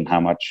role and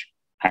how much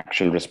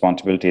actual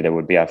responsibility there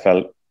would be, I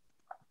felt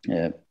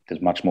it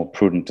was much more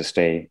prudent to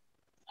stay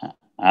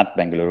at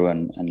Bengaluru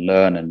and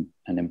learn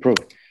and improve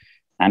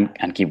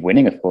and keep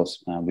winning, of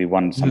course. We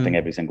won something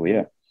every single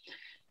year.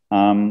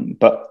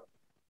 But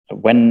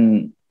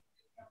when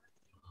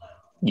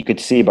you could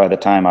see by the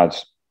time I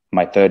was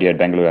my third year at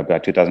Bengaluru, by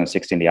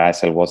 2016, the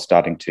ISL was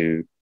starting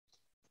to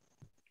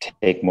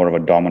take more of a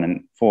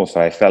dominant force.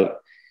 So I felt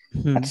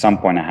at some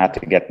point I had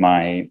to get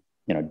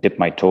dip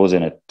my toes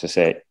in it to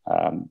say,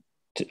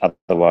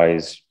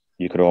 otherwise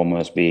you could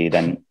almost be,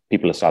 then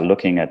people will start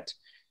looking at,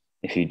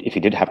 if you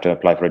did have to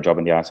apply for a job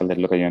in the ISL, they'd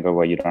look at you and go,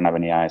 well, you don't have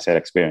any ISL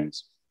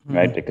experience,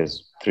 right?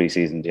 Because 3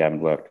 seasons you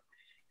haven't worked.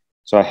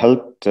 So I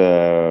helped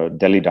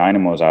Delhi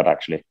Dynamos out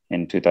actually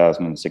in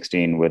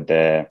 2016 with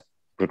their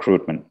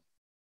recruitment.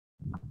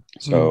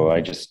 So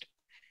I just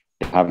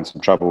having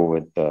some trouble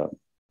with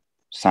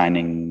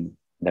signing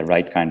the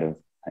right kind of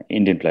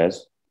Indian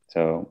players.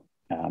 So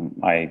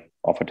I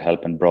offered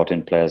help and brought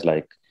in players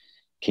like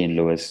Keen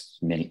Lewis,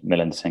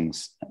 Milan Singh,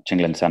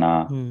 Chinglan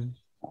Sana,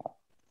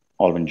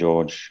 Alvin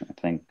George, I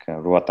think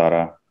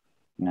Ruatara,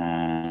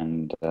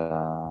 and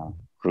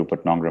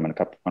Rupert Nongram,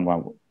 and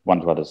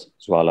one of others,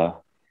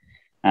 Zwala,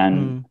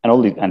 and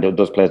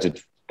those players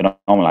did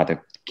phenomenal. I think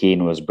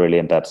Keane was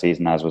brilliant that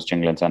season, as was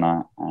Chinglan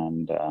Sana,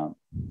 and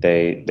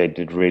they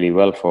did really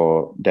well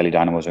for Delhi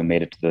Dynamos, who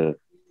made it to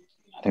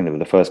I think they were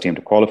the first team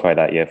to qualify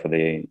that year for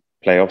the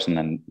playoffs, and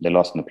then they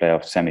lost in the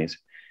playoff semis.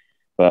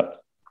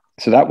 But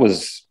so that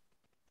was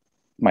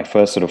my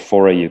first sort of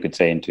foray, you could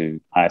say, into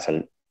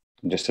ISL,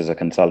 just as a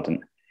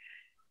consultant.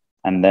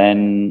 And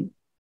then,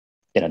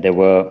 there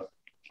were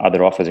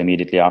other offers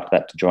immediately after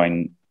that to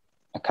join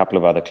a couple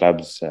of other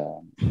clubs.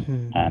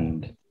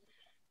 And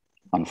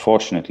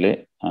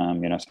unfortunately,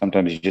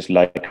 sometimes you just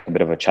like a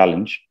bit of a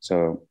challenge.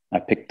 So I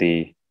picked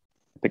the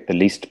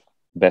least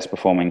best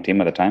performing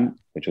team at the time,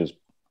 which was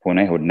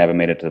Pune, who had never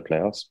made it to the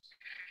playoffs.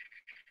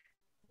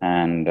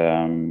 And,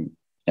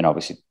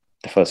 obviously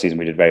the first season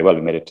we did very well.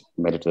 We made it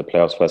to the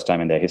playoffs first time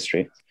in their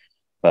history.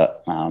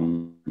 But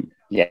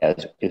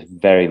it's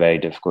very, very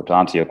difficult to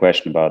answer your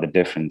question about the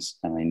difference.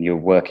 I mean,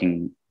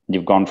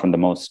 you've gone from the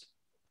most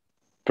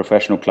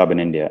professional club in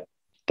India,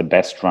 the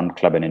best run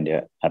club in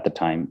India at the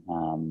time,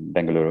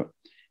 Bengaluru,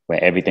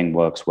 where everything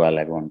works well.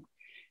 Everyone,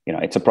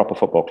 it's a proper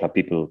football club.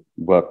 People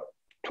work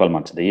 12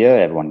 months of the year.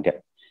 Everyone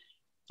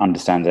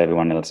understands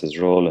everyone else's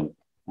role.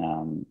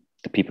 And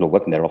the people who are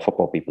working there are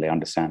football people. They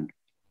understand.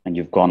 And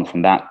you've gone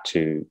from that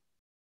to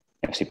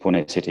FC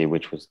Pune City,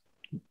 which was,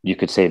 you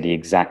could say, the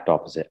exact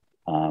opposite.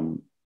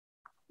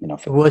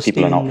 For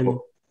people are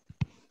not.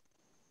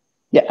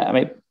 Yeah, I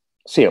mean,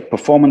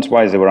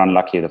 performance-wise, they were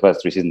unlucky the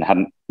first 3 seasons. They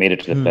hadn't made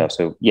it to the playoffs.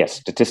 So yes,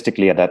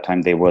 statistically at that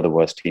time, they were the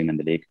worst team in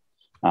the league.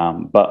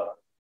 But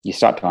you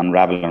start to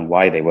unravel on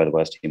why they were the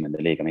worst team in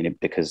the league. I mean,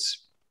 because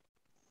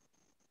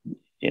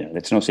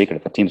it's no secret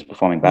if a team's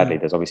performing badly,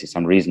 there's obviously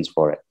some reasons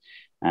for it.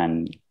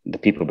 And the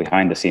people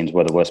behind the scenes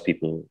were the worst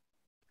people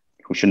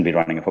who shouldn't be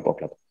running a football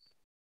club.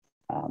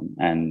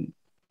 And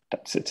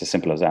it's as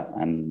simple as that.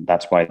 And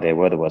that's why they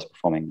were the worst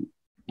performing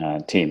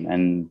team.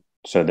 And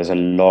so there's a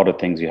lot of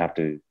things you have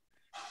to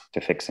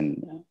fix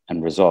and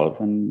resolve.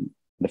 And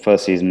the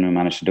first season we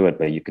managed to do it,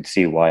 but you could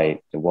see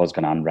why it was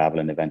going to unravel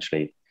and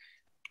eventually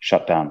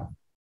shut down.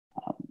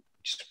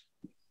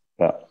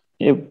 But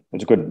it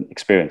was a good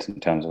experience in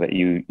terms of it.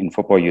 In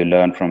football, you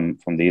learn from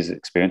these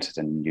experiences,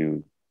 and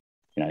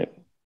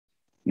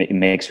it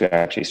makes you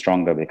actually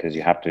stronger because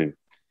you have to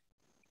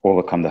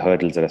overcome the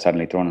hurdles that are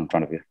suddenly thrown in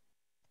front of you.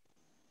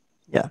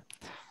 Yeah,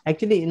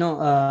 actually,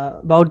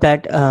 about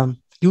that,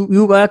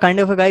 you are kind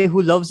of a guy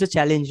who loves the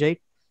challenge, right?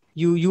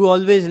 You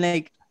always,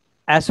 like,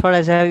 as far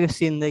as I have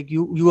seen, like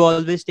you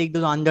always take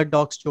those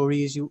underdog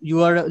stories.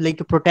 You are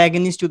like a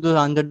protagonist to those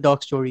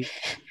underdog stories.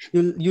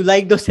 You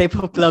like those type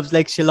of clubs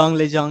like Shillong,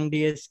 Lajong,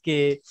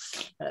 DSK,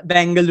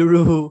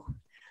 Bengaluru,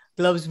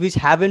 clubs which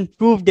haven't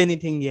proved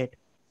anything yet,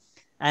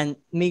 and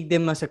make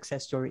them a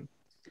success story.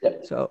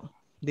 Yeah. So,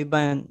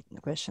 Dibban,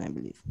 question, I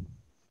believe.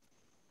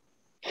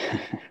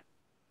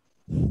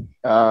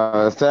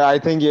 Sir, I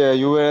think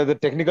you were the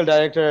technical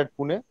director at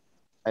Pune,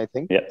 I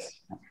think. Yes.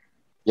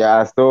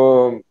 Yeah,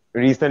 so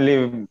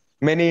recently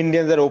many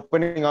Indians are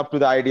opening up to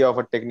the idea of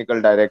a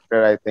technical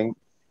director, I think.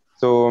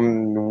 So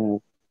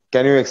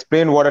can you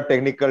explain what a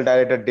technical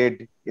director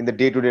did in the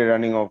day-to-day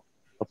running of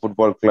a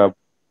football club?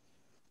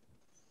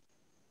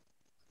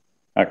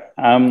 Okay.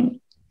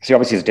 See,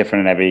 obviously it's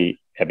different in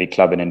every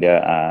club in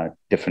India,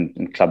 different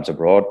in clubs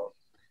abroad.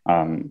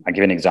 I'll give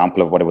you an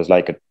example of what it was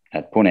like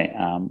at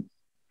Pune.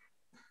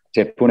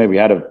 At Pune, we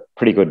had a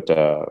pretty good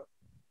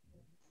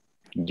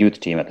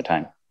youth team at the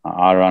time.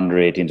 Our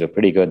under-18s were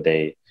pretty good.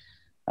 They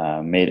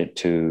made it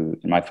to,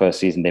 in my first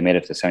season, they made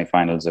it to the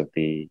semi-finals of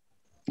the,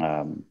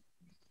 they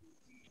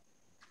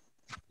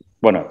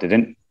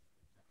didn't,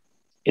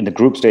 in the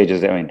group stages,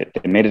 they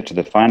made it to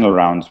the final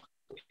rounds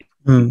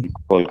in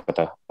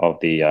Kolkata of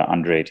the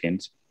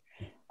under-18s.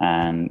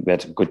 And we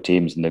had some good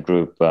teams in the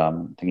group. I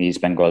think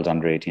East Bengal's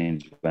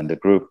under-18s were in the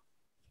group,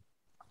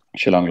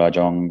 Shillong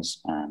Lajongs,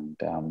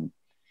 and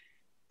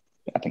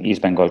I think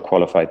East Bengal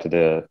qualified to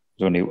the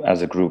only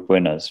as a group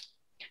winners.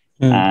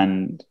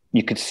 And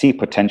you could see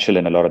potential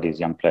in a lot of these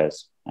young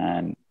players.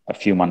 And a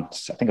few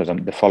months, I think it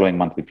was the following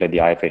month, we played the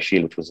IFF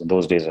Shield, which was in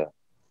those days a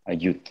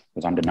youth, it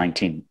was under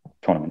 19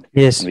 tournament.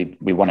 Yes. And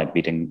we won it,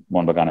 beating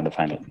Mohun Bagan in the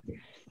final.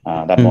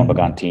 That Mohun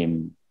Bagan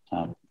team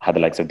had the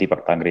likes of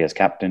Deepak Tangri as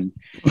captain.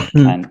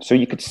 And so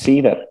you could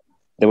see that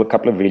there were a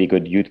couple of really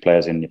good youth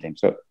players in your team.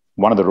 So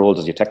one of the roles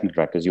as your technical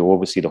director is you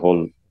oversee the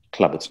whole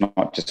club. It's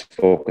not just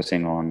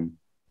focusing on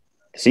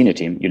the senior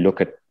team. You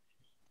look at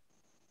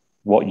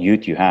what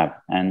youth you have,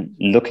 and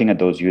looking at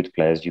those youth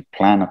players, you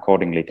plan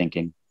accordingly,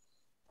 thinking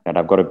that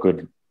I've got a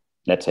good,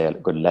 let's say, a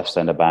good left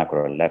centre back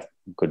or a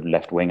good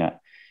left winger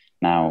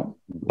now,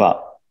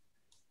 but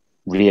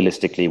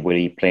realistically, will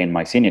he play in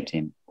my senior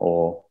team,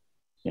 or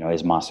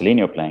is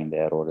Marcelino playing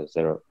there, or is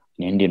there an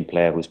Indian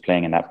player who's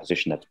playing in that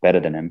position that's better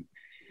than him,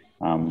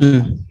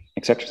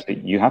 etc. So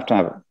you have to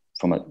have,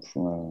 from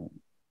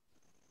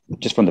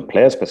the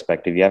player's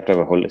perspective, you have to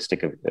have a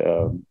holistic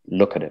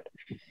look at it.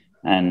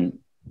 And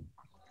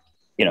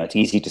it's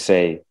easy to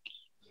say,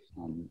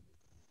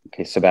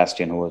 okay,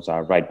 Sebastian, who was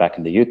our right back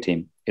in the youth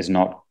team, is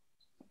not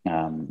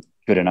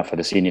good enough for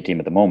the senior team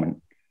at the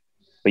moment.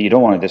 But you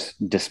don't want to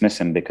just dismiss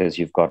him because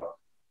you've got,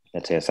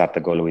 let's say,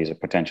 Asata Golu is a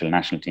potential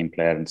national team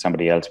player and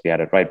somebody else we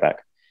had at right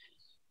back.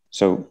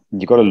 So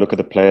you got to look at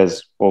the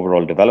players'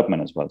 overall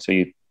development as well. So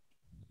you,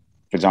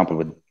 for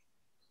example,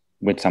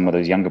 with some of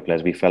those younger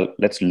players, we felt,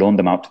 let's loan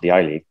them out to the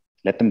I-League,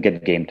 let them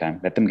get game time,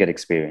 let them get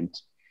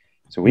experience.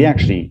 So we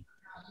actually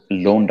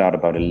loaned out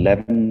about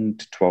 11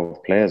 to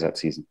 12 players that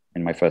season,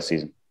 in my first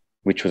season,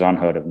 which was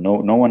unheard of. No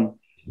one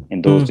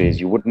in those days,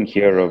 you wouldn't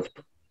hear of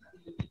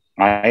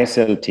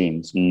ISL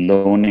teams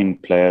loaning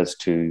players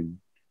to.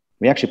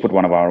 We actually put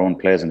one of our own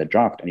players in the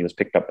draft, and he was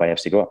picked up by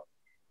FC Goa,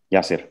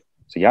 Yasir.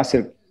 So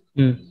Yasir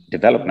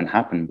development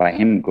happened by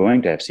him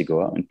going to FC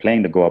Goa and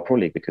playing the Goa Pro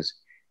League, because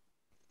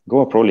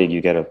Goa Pro League,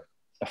 you get a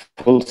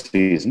full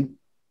season.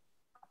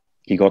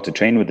 He got to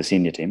train with the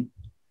senior team.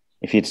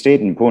 If he had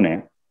stayed in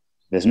Pune,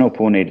 there's no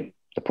Pune,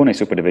 the Pune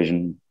Super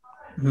Division.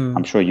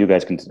 I'm sure you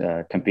guys can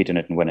compete in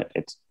it and win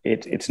it.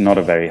 It's not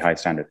a very high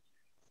standard,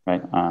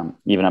 right?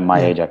 Even at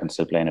my age, I can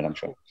still play in it, I'm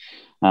sure.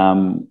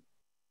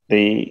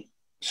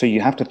 So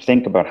you have to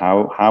think about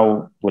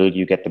how will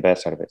you get the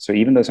best out of it. So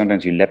even though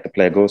sometimes you let the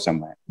player go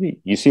somewhere,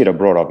 you see it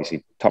abroad,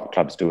 obviously, top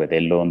clubs do it. They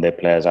loan their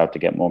players out to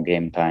get more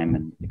game time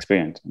and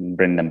experience and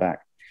bring them back.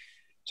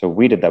 So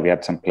we did that. We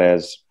had some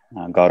players,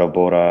 Gaurav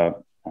Bora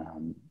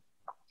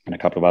and a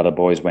couple of other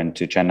boys went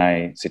to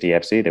Chennai City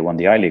FC. They won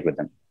the I-League with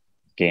them,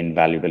 gained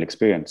valuable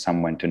experience.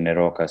 Some went to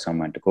Niroka, some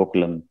went to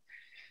Kokulam.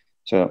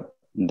 So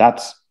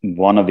that's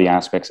one of the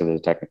aspects of the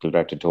technical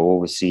director, to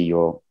oversee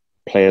your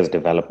players'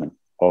 development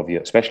of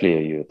your, especially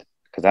your youth,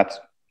 because that's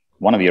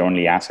one of your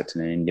only assets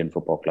in an Indian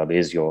football club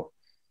is your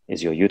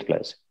youth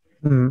players.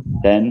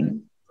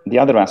 Then the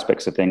other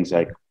aspects of things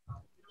like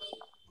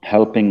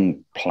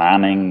helping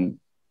planning,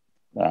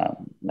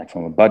 like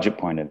from a budget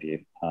point of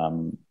view.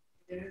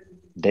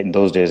 In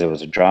those days, there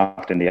was a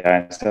draft in the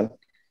ISL.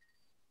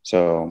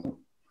 So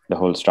the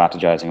whole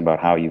strategizing about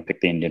how you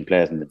pick the Indian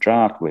players in the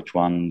draft, which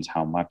ones,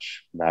 how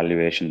much,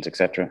 valuations,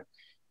 etc.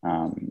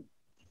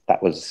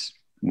 That was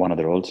one of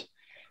the roles.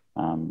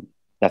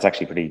 That's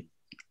actually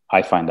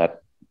I find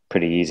that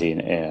pretty easy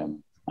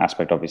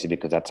aspect, obviously,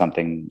 because that's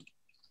something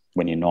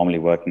when you're normally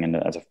working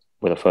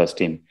with a first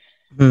team,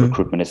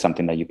 recruitment is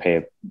something that you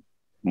pay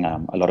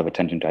a lot of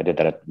attention to. I did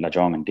that at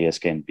Lajong and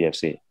DSK and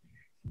PFC.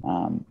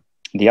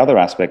 The other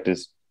aspect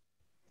is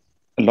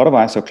a lot of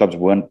ISL clubs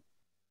weren't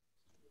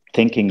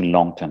thinking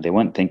long term. They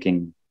weren't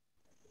thinking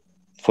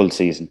full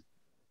season.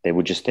 They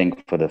would just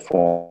think for the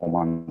 4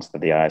 months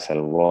that the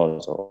ISL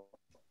was.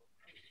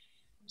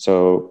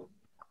 So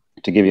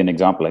to give you an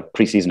example, like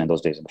pre-season in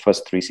those days, in the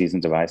first 3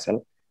 seasons of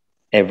ISL,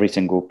 every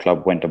single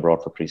club went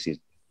abroad for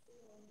pre-season.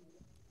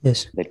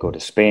 Yes. They'd go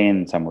to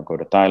Spain, some would go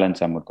to Thailand,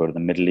 some would go to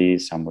the Middle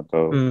East, some would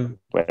go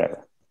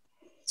wherever.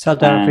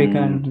 South Africa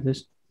and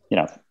this.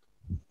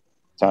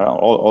 So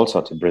all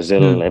sorts of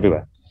Brazil,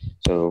 everywhere.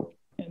 So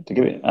to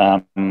give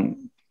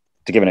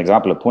an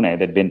example of Pune,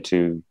 they'd been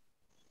to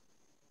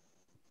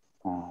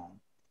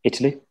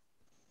Italy,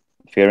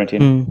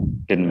 Fiorentina,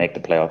 didn't make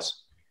the playoffs.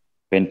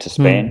 Been to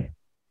Spain,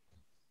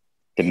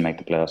 didn't make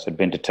the playoffs. Had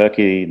been to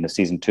Turkey in the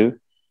season 2,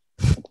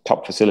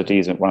 top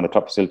facilities, one of the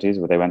top facilities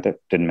where they went there,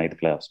 didn't make the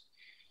playoffs.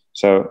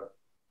 So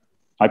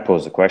I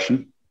posed the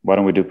question, why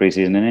don't we do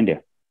preseason in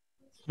India?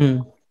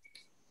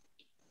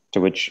 To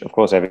which, of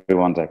course,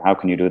 everyone's like, how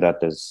can you do that?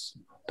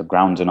 The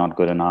grounds are not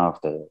good enough.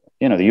 The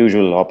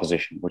usual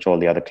opposition, which all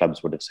the other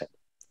clubs would have said.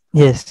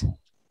 Yes.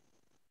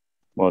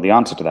 Well, the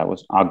answer to that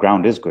was, our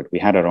ground is good. We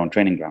had our own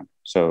training ground.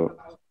 So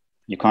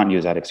you can't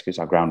use that excuse.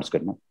 Our ground is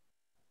good enough.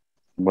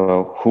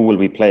 Well, who will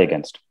we play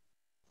against?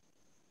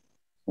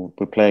 We'll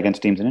play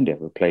against teams in India.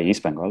 We'll play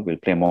East Bengal. We'll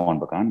play Mohun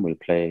Bagan. We'll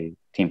play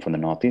a team from the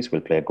Northeast.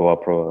 We'll play a Goa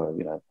Pro,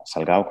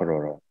 Salgaonkar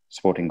or a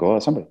Sporting Goa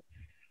or somebody.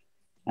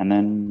 And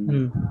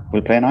then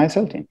we'll play an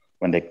ISL team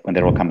when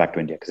they all come back to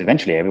India, because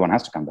eventually everyone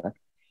has to come back.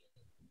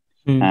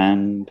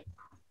 And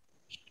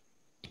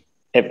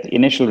if the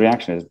initial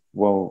reaction is,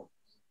 well,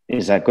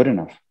 is that good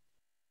enough?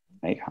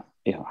 Like,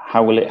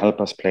 how will it help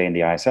us play in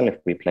the ISL if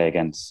we play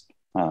against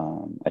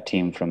a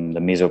team from the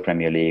Mizo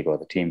Premier League or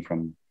the team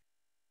from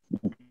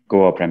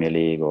Goa Premier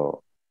League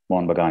or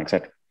Mohun Bagan,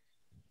 etc.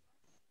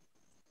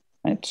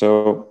 Right?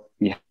 So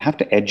you have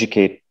to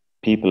educate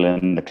people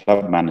in the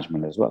club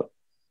management as well.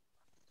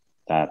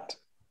 That,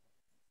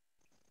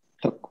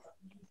 look,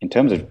 in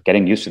terms of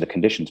getting used to the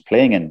conditions,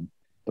 playing in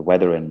the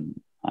weather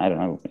in, I don't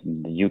know,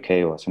 in the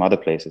UK or some other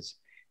places,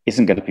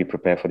 isn't going to be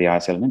prepared for the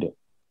ISL in India,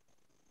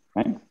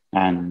 right?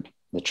 And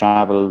the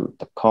travel,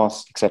 the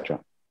cost, etc.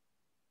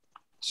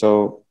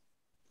 So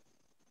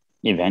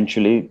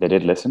eventually they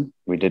did listen.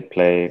 We did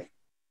play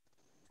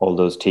all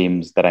those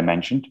teams that I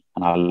mentioned,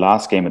 and our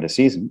last game of the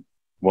season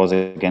was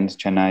against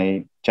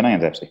Chennai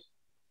FC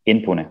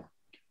in Pune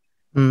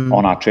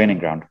on our training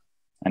ground.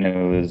 And it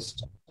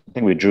was, I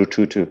think we drew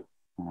 2-2.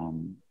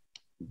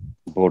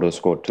 Bodo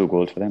scored 2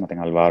 goals for them. I think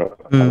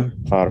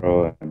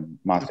Alvaro and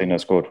Martino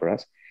scored for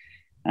us.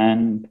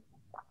 And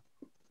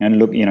And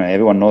look,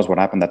 everyone knows what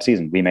happened that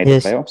season. We made the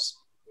playoffs.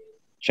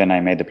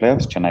 Chennai made the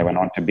playoffs. Chennai went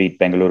on to beat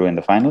Bengaluru in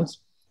the finals.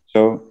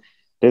 So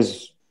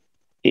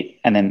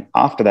and then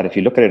after that, if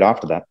you look at it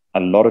after that, a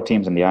lot of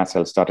teams in the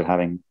ISL started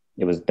having,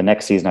 it was the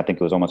next season, I think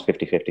it was almost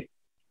 50-50.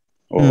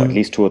 Or at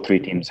least 2 or 3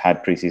 teams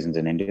had pre-seasons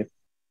in India.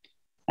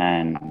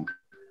 And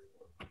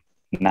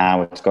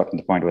now it's gotten to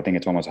the point where I think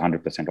it's almost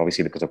 100%.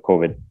 Obviously, because of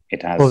COVID,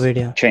 it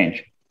has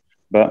changed.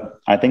 But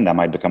I think that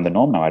might become the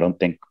norm now. I don't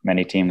think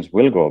many teams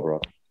will go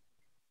abroad.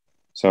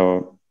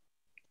 So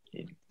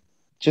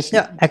these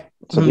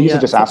are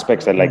just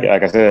aspects that, like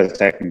I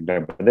said,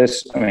 but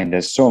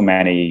there's so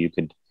many you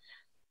could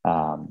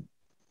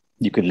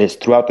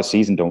list throughout the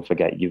season. Don't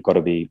forget, you've got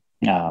to be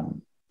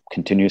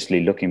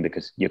continuously looking,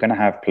 because you're going to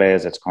have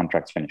players that's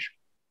contracts finish.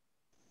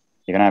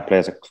 You're going to have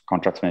players that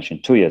contracts finish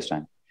in 2 years'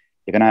 time.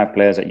 You're going to have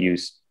players that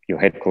your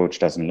head coach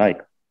doesn't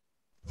like,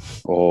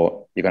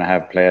 or you're going to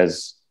have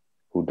players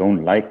who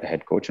don't like the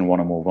head coach and want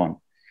to move on.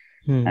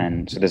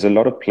 And so there's a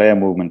lot of player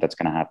movement that's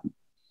going to happen.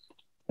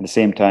 At the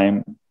same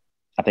time,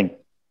 I think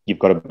you've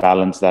got to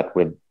balance that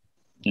with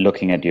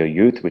looking at your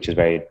youth, which is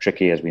very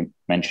tricky, as we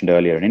mentioned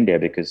earlier in India,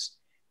 because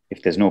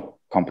if there's no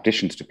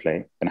competitions to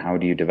play, then how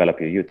do you develop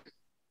your youth?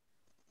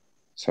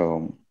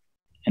 So,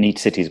 and each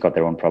city's got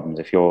their own problems.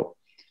 If you're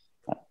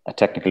a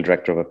technical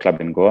director of a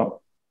club in Goa,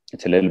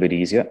 it's a little bit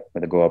easier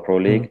with the Goa Pro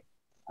League,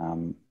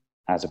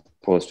 as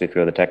opposed to if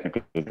you're the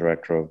technical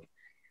director of,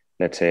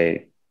 let's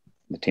say,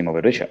 the team of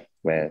Odisha,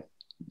 where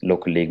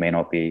local league may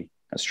not be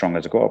as strong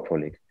as a Goa Pro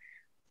League.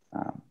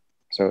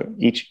 So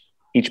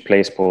each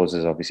place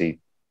poses obviously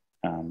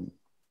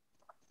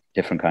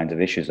different kinds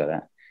of issues like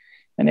that.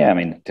 And yeah, I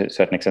mean, to a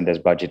certain extent, there's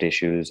budget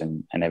issues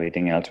and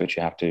everything else which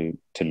you have to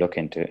look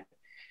into.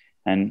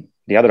 And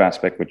the other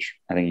aspect, which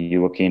I think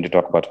you were keen to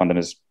talk about, Spandan,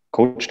 is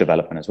coach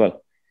development as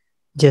well.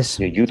 Yes.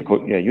 Your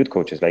youth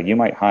coaches, like you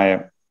might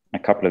hire a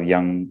couple of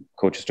young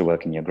coaches to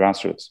work in your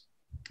grassroots.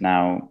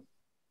 Now,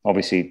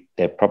 obviously,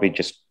 they're probably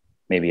just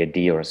maybe a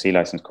D or a C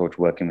licensed coach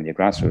working with your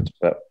grassroots,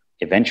 but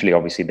eventually,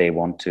 obviously, they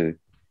want to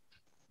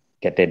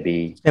get their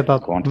B, go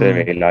on to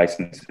their A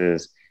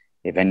licenses,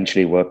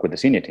 eventually work with the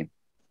senior team.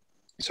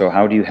 So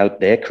how do you help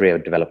their career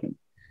development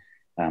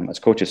as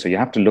coaches? So you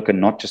have to look at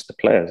not just the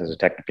players as a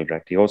technical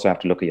director, you also have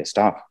to look at your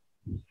staff.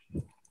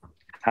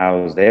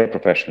 How's their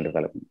professional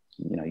development?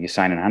 You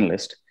sign an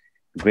analyst,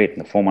 great, in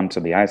the 4 months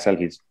of the ISL,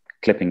 he's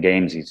clipping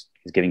games, he's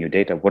giving you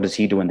data. What does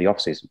he do in the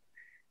off season?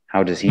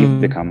 How does he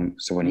become,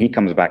 so when he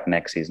comes back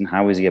next season,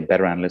 how is he a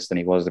better analyst than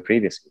he was the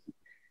previous season?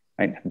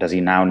 Right? Does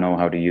he now know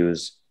how to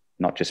use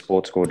not just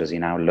sports score? Does he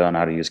now learn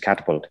how to use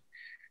Catapult?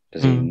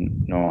 Does he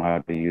know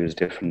how to use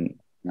different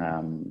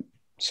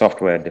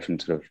software,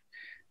 different sort of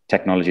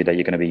technology that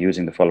you're going to be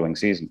using the following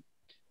season?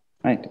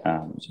 Right?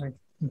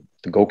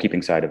 The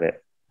goalkeeping side of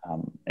it.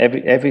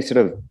 Every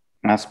sort of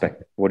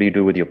aspect. What do you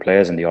do with your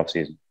players in the off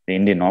season? The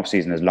Indian off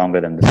season is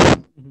longer than the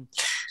season.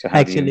 So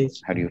how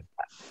do you?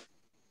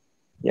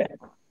 Yeah,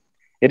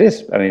 it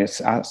is. I mean,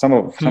 it's,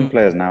 some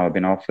players now have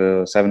been off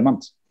for 7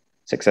 months,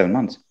 6-7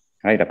 months,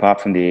 right? Apart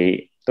from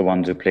the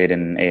ones who played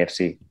in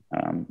AFC,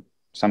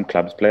 some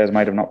clubs players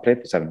might have not played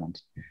for 7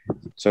 months.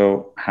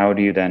 So how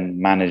do you then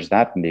manage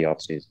that in the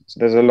off season? So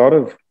there's a lot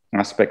of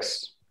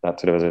aspects that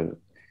sort of as a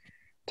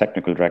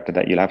technical director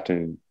that you'll have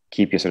to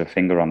keep your sort of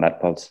finger on that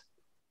pulse.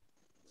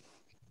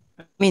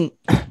 I mean,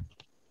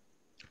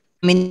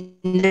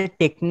 the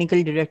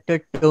technical director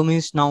term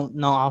is now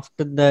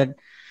after the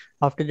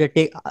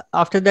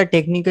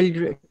technical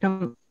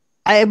director,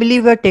 I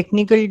believe a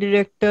technical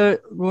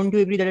director, won't you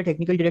agree that a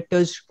technical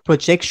director's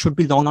project should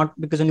be long, not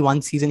because only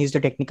one season is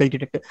the technical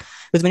director?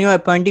 Because when you're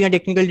appointing a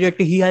technical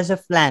director, he has a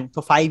plan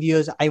for 5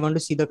 years. I want to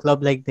see the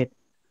club like that.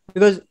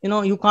 Because,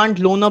 you can't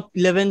loan up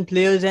 11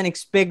 players and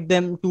expect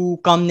them to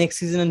come next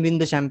season and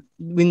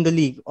win the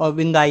league or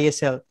win the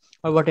ISL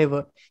or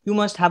whatever. You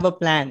must have a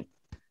plan.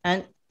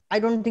 And I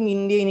don't think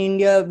in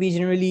India, we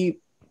generally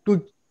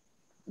do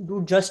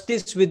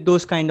justice with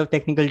those kind of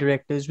technical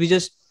directors. We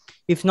just,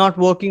 if not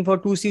working for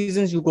 2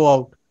 seasons, you go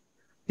out.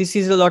 This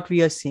is a lot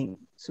we are seeing.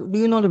 So do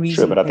you know the reason?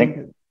 Sure, but I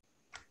think...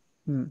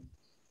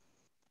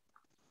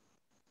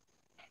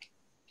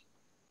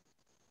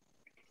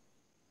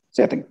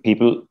 So I think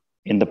people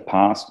in the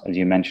past, as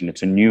you mentioned,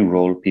 it's a new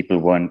role. People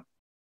weren't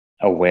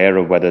aware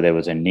of whether there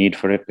was a need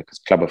for it because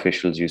club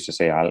officials used to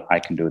say, I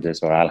can do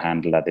this or I'll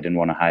handle that. They didn't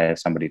want to hire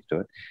somebody to do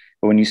it.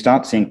 But when you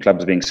start seeing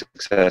clubs being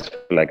successful,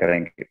 like I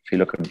think if you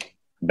look at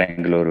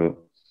Bengaluru,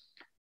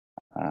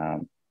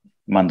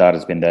 Mandar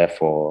has been there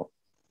for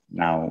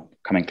now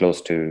coming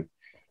close to,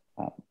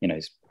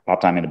 he's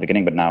part-time in the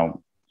beginning, but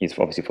now he's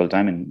obviously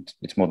full-time and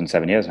it's more than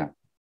 7 years now.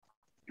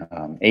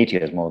 8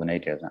 years, more than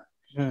 8 years now.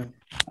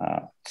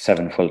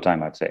 7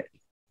 full-time, I'd say.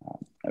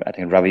 I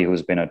think Ravi,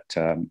 who's been at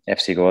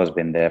FC Goa, has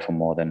been there for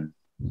more than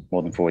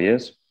 4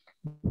 years.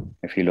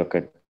 If you look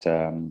at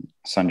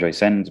Sanjoy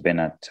Sen's been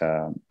at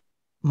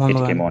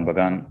ATK Mohun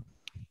Bagan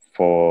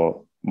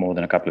for more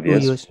than a couple of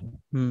years.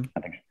 I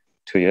think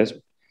 2 years.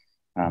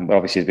 But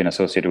obviously he's been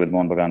associated with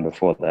Mohun Bagan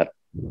before that.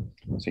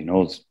 So he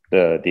knows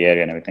the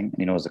area and everything.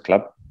 He knows the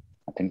club.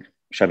 I think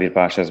Shabir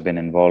Pasha has been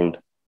involved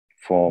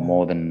for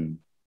more than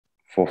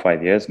 4 or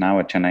 5 years now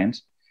at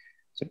Chennai's.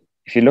 So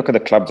if you look at the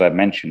clubs I've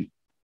mentioned,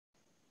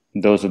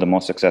 those are the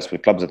most successful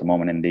clubs at the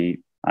moment in the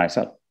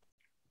ISL.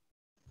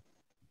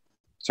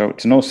 So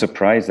it's no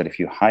surprise that if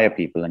you hire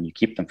people and you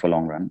keep them for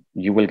long run,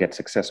 you will get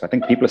success. So I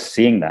think people are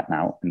seeing that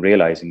now and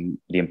realizing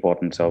the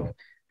importance of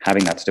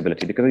having that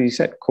stability, because as you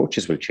said,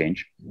 coaches will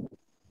change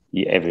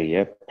every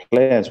year,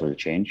 players will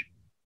change.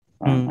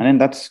 And then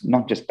that's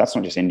not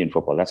just Indian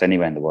football, that's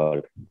anywhere in the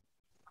world.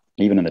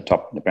 Even in the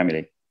top, the Premier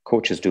League,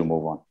 coaches do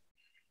move on,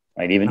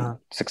 right? Even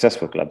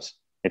successful clubs.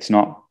 It's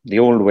not the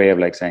old way of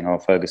like saying, oh,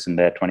 Ferguson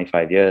there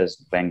 25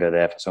 years, Wenger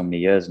there for so many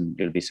years and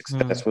you'll be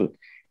successful.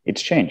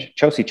 It's changed.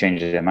 Chelsea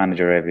changes their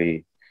manager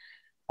every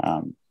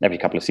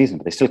couple of seasons,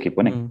 but they still keep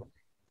winning,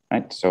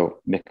 right?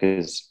 So they're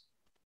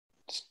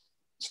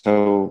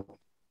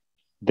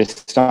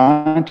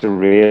starting to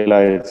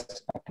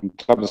realize, I think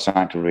clubs are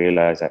starting to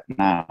realize that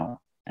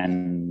now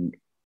and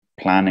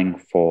planning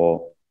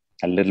for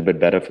a little bit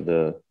better for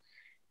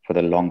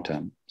the long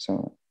term.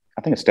 So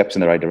I think it steps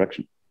in the right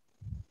direction.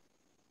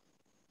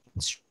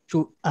 It's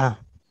true.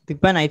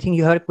 Digban, I think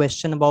you had a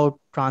question about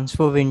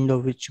transfer window,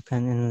 which you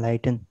can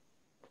enlighten.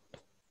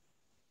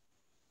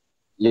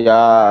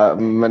 Yeah,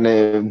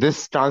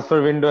 this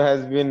transfer window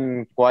has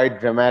been quite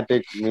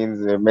dramatic. Means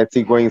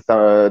Messi going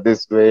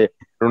this way,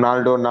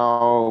 Ronaldo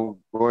now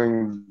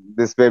going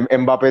this way.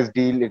 Mbappe's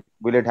deal,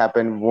 will it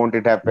happen? Won't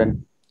it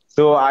happen?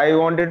 So I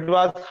wanted to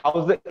ask,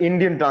 how's the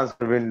Indian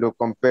transfer window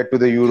compared to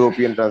the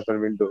European transfer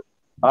window?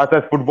 Us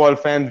as football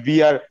fans,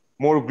 we are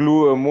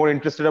more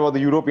interested about the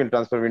European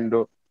transfer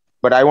window.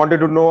 But I wanted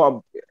to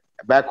know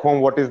back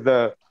home, what is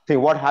the thing?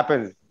 What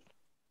happens?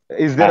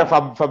 Is there a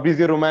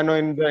Fabrizio Romano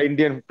in the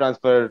Indian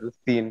transfer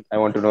scene? I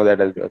want to know that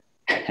as well.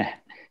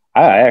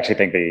 I actually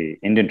think the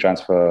Indian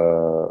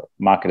transfer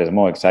market is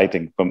more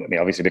exciting for me,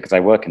 obviously, because I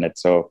work in it.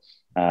 So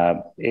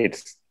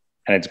it's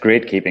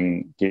great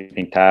keeping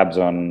tabs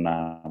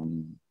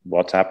on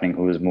what's happening,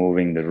 who's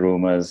moving, the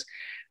rumors.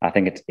 I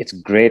think it's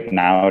great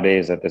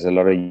nowadays that there's a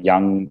lot of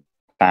young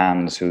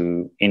fans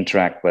who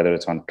interact, whether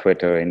it's on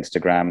Twitter,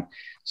 Instagram.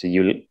 So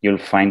you'll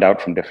find out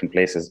from different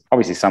places.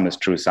 Obviously, some is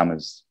true, some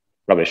is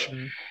rubbish.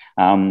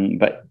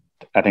 But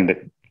I think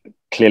that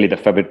clearly the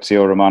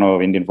Fabrizio Romano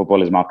of Indian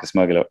football is Marcus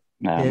Mergilo.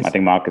 Yes. I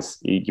think Marcus,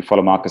 you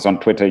follow Marcus on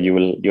Twitter,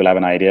 you'll have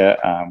an idea,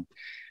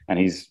 and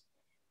he's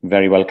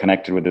very well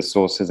connected with his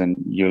sources, and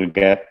you'll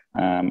get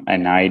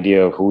an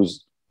idea of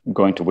who's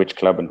going to which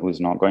club and who's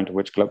not going to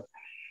which club.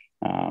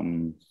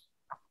 And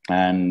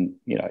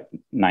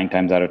 9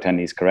 times out of 10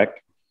 he's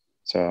correct.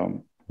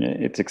 So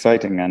it's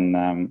exciting,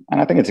 and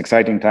I think it's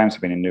exciting times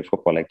to be in Indian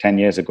football. Like 10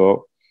 years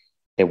ago,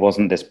 there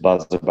wasn't this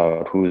buzz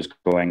about who's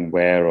going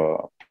where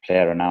or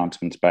player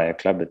announcements by a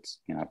club. It's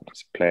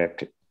it's a player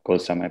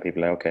goes somewhere,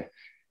 people are okay.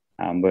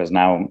 Whereas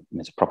now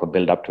there's a proper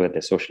build up to it.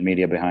 There's social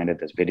media behind it.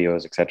 There's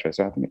videos, etc.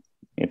 So I think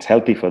it's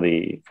healthy for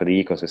the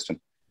ecosystem.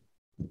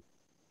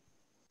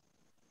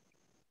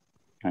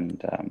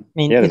 And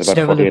there's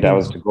about 48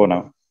 hours to go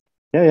now.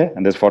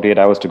 And there's 48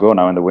 hours to go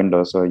now in the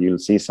window. So you'll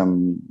see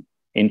some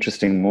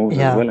interesting moves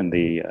as well in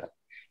the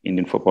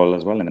Indian football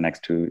as well in the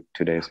next two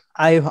days.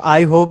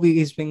 I hope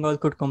East Bengal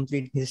could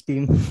complete his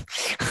team.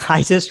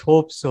 I just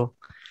hope so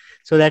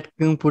that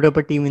we can put up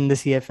a team in the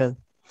CFL.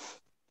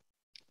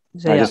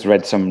 So, I just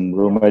read some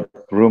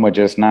rumor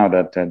just now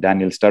that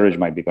Daniel Sturridge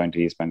might be going to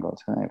East Bengal.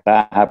 So if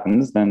that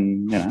happens,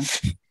 then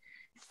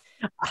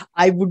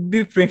I would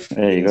be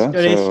preferring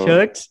Sturridge So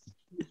shirts.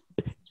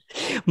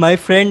 My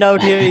friend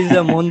out here is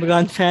a Mohun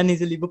Bagan fan.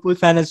 He's a Liverpool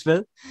fan as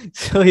well,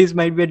 so he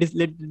might be a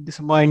little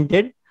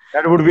disappointed.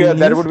 That would be a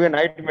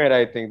nightmare.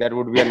 I think that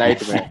would be a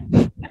nightmare.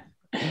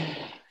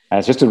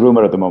 It's just a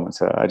rumor at the moment.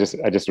 So I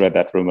just read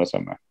that rumor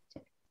somewhere.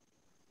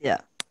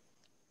 Yeah.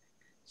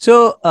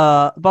 So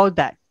about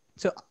that.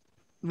 So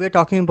we're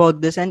talking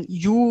about this, and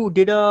you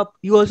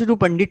also do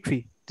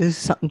punditry. This is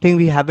something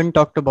we haven't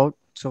talked about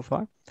so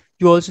far.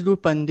 You also do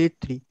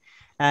punditry,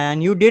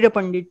 and you did a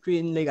punditry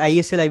in like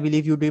ISL, I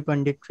believe you did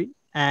punditry.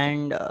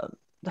 And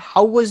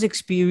how was the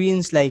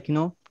experience like?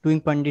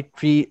 Doing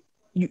punditry.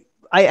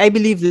 I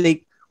believe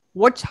like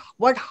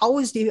how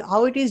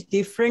it is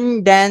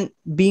different than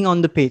being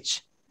on the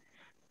pitch.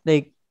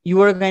 Like you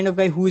are a kind of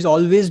guy who has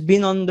always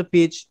been on the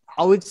pitch.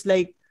 How it's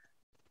like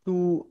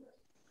to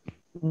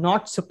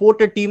not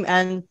support a team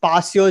and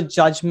pass your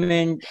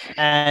judgment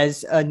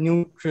as a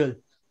neutral.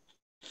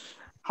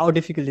 How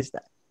difficult is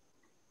that?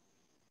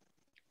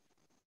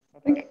 I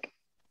think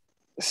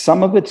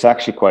some of it's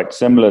actually quite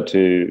similar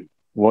to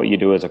what you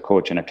do as a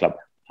coach in a club,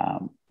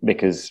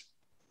 because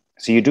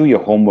so you do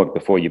your homework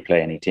before you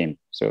play any team.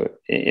 So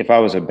if I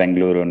was at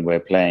Bengaluru and we're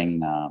playing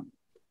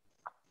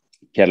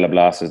Kerala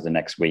Blasters the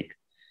next week,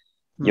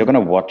 you're going to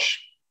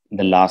watch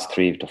the last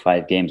 3 to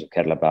 5 games of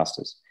Kerala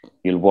Blasters.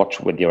 You'll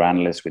watch with your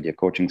analysts, with your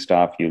coaching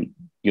staff. You'll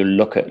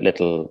look at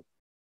the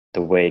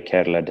way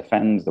Kerala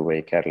defends, the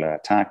way Kerala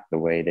attack, the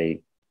way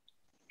they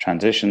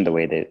transition, the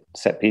way they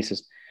set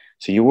pieces.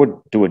 So you would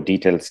do a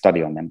detailed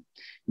study on them.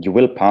 You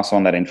will pass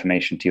on that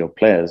information to your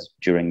players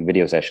during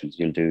video sessions.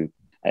 You'll do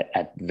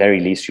at very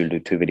least, you'll do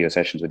 2 video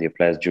sessions with your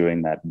players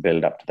during that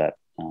build up to that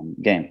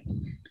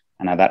game.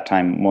 And at that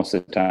time, most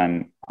of the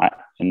time,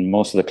 in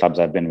most of the clubs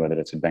I've been, whether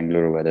it's at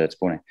Bengaluru, whether it's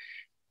Pune,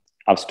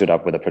 I've stood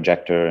up with a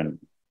projector and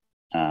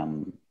a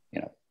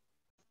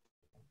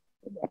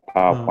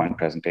PowerPoint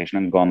presentation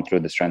and gone through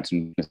the strengths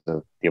and weaknesses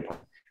of the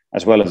opponent,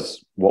 as well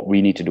as what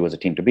we need to do as a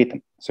team to beat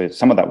them. So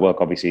some of that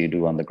work, obviously, you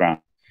do on the ground.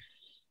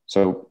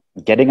 So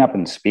getting up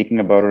and speaking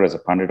about it as a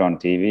pundit on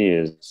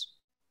TV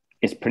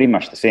is pretty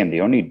much the same.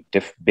 The only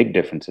big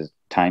difference is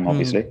time,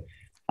 obviously,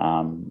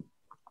 and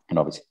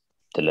obviously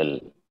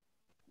the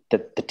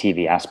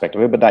TV aspect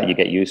of it, but that you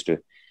get used to.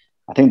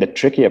 I think the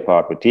trickier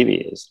part with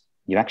TV is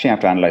you actually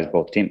have to analyze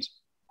both teams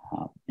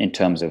in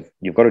terms of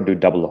you've got to do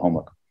double the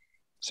homework.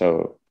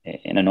 So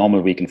in a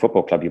normal week in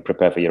football club, you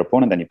prepare for your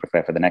opponent, then you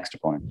prepare for the next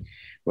opponent.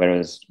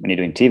 Whereas when you're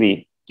doing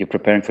TV, you're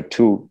preparing for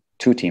two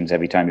teams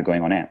every time you're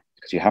going on air,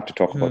 because you have to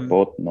talk about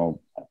both, know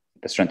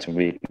the strengths and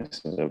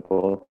weaknesses of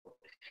both.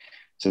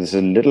 So there's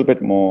a little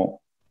bit more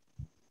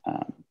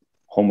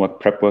homework,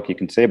 prep work, you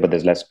can say, but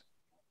there's less.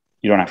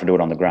 You don't have to do it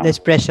on the ground. There's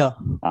pressure.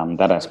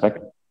 That aspect,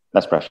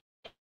 less pressure.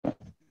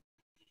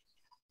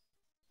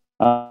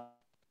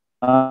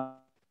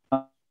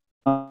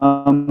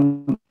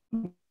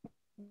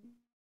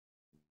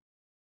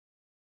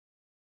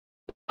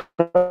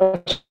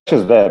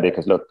 Pressure's there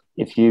because look,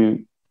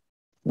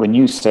 when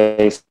you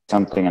say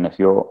something and if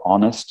you're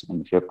honest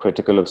and if you're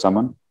critical of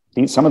someone,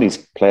 some of these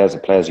players are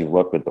players you've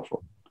worked with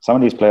before. Some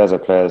of these players are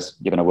players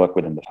you're going to work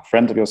with and they're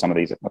friends of yours. Some of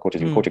these are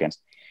coaches you coach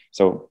against.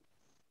 So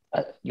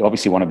you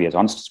obviously want to be as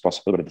honest as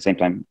possible, but at the same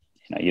time,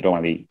 you don't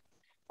want to be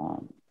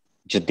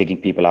just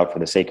digging people out for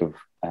the sake of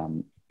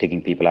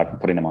digging people out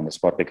and putting them on the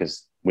spot,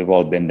 because we've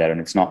all been there,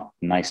 and it's not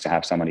nice to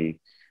have somebody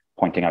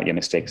pointing out your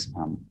mistakes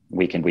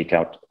week in, week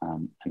out,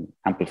 and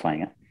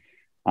amplifying it.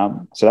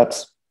 So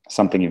that's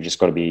something you've just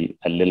got to be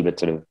a little bit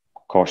sort of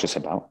cautious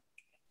about.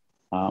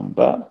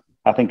 But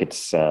I think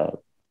it's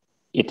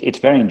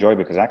very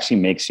enjoyable because it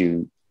actually makes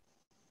you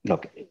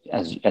look,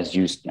 as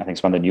you, I think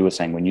Spandhan, you were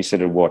saying, when you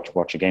sit and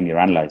watch a game, you're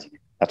analyzing it.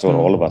 That's what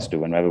all of us do.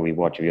 Whenever we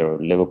watch, if you're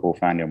a Liverpool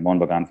fan, you're a Mohun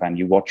Bagan fan,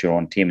 you watch your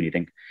own team and you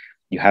think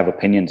you have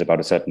opinions about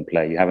a certain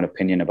player. You have an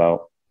opinion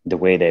about the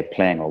way they're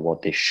playing or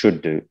what they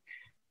should do.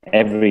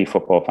 Every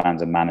football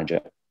fan's a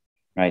manager,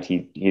 right?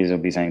 He'll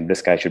be saying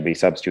this guy should be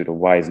substitute, or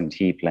why isn't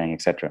he playing,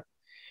 etc.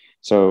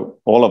 So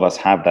all of us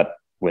have that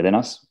within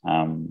us.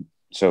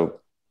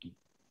 So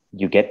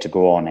you get to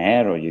go on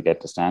air or you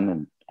get to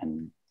stand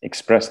and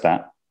express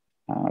that.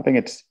 I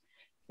think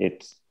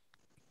it's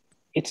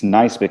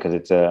nice because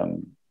it's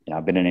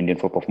I've been in Indian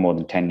football for more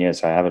than 10 years.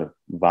 So I have a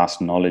vast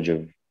knowledge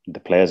of the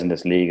players in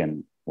this league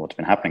and what's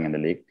been happening in the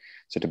league.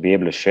 So to be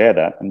able to share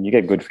that, and you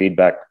get good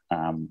feedback.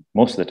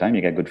 Most of the time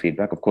you get good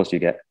feedback. Of course, you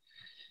get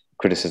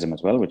criticism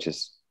as well, which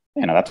is,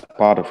 that's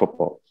part of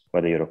football.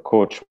 Whether you're a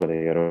coach, whether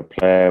you're a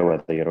player,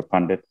 whether you're a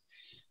pundit,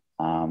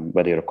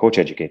 whether you're a coach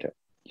educator,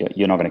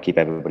 you're not going to keep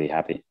everybody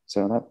happy.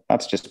 So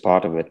that's just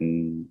part of it.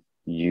 And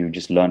you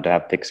just learn to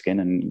have thick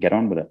skin and get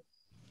on with it.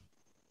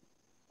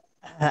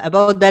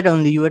 About that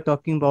only, you were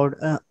talking about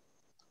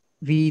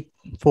we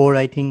four,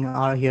 I think,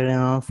 are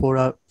here. Four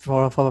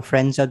of our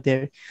friends are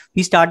there.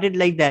 We started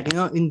like that.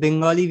 In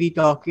Bengali, we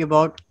talk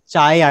about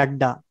chai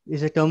adda.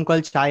 There's a term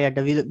called chai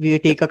adda. We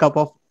take a cup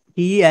of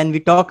tea and we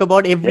talk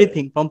about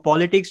everything from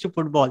politics to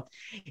football.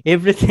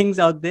 Everything's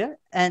out there,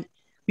 and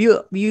we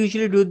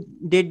usually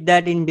did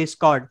that in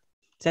Discord.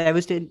 So I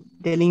was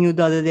telling you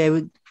the other day,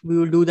 we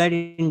will do that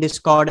in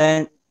Discord,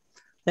 and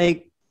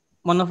like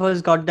one of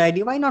us got the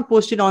idea, why not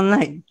post it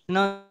online?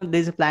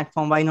 There's a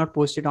platform, why not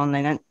post it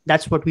online? And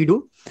that's what we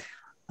do.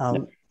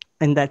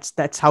 And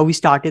that's how we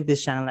started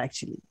this channel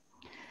actually.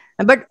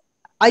 But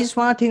I just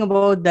want to think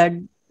about that.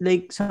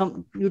 Like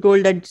you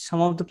told that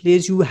some of the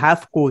players you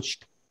have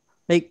coached,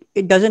 like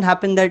it doesn't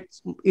happen that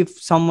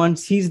if someone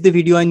sees the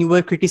video and you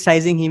were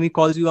criticizing him, he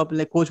calls you up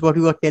like, coach, what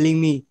you were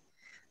telling me,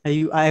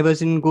 I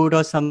wasn't good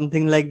or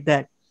something like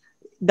that.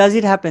 Does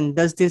it happen?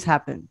 Does this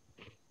happen?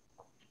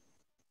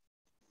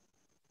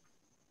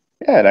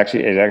 Yeah, it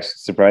actually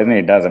surprisingly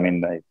it does. I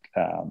mean, like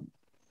a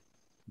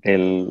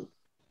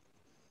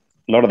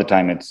lot of the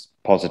time it's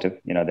positive.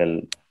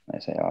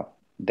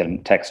 They'll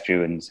text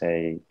you and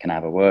say, "Can I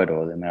have a word?"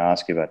 Or they may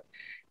ask you, "But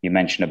you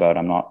mentioned about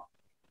I'm not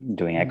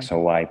doing X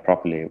or Y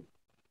properly.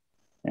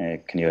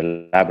 Can you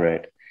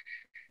elaborate?"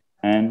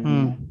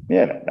 And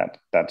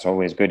that's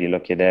always good. You're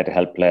there to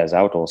help players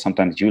out, or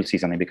sometimes you'll see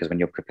something because when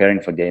you're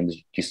preparing for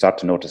games, you start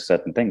to notice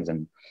certain things,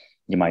 and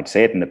you might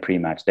say it in the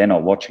pre-match. They're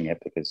not watching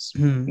it because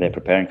they're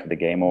preparing for the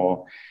game,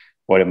 or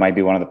it might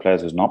be one of the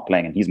players who's not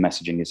playing and he's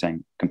messaging you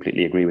saying,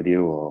 "Completely agree with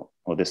you,"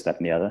 or this, that,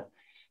 and the other.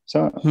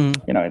 So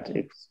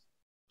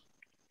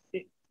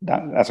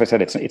that's why I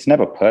said it's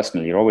never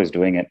personal. You're always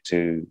doing it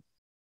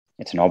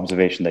it's an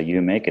observation that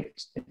you make.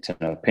 It's an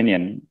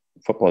opinion.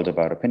 Football's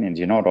about opinions.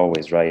 You're not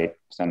always right.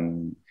 I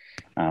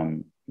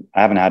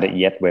haven't had it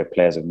yet where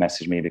players have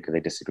messaged me because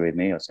they disagree with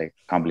me or say,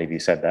 "Can't believe you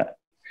said that."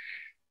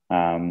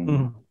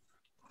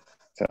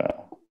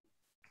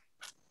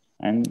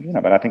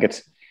 But I think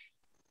it's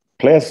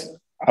players.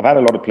 I've had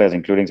a lot of players,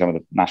 including some of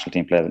the national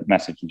team players,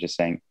 message and just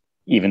saying,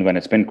 even when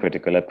it's been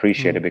critical,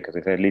 appreciate it because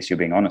at least you're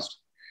being honest.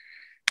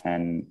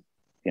 And,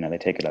 they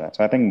take it like that.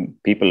 So I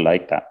think people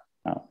like that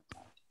now.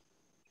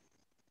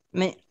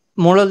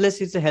 More or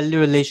less, it's a healthy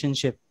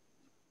relationship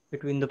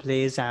between the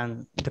players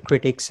and the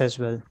critics as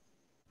well.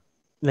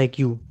 Like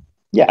you.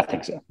 Yeah, I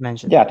think so.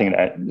 Mentioned. Yeah, I think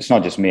it's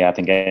not just me. I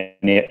think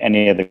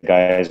any of the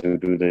guys who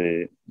do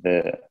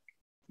the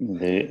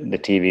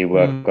TV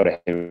work got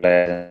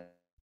to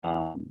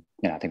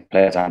I think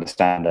players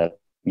understand that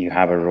you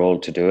have a role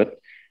to do it,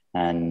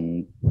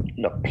 and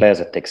look, players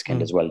are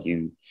thick-skinned as well.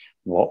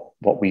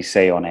 What we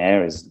say on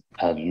air is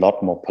a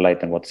lot more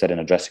polite than what's said in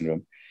a dressing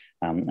room,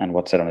 and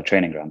what's said on a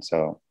training ground.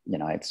 So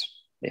it's,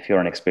 if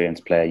you're an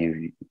experienced player,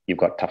 you've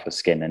got tougher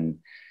skin, and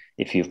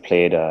if you've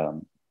played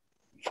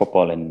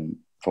football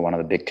for one of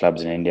the big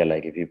clubs in India,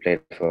 like if you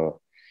played for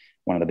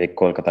one of the big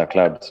Kolkata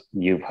clubs,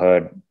 you've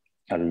heard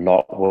a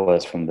lot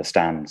worse from the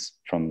stands,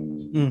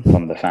 from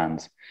the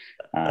fans.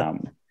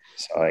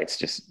 So it's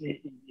just,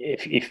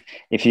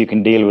 if you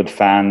can deal with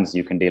fans,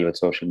 you can deal with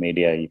social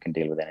media, you can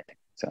deal with anything.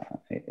 So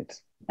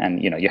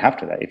you have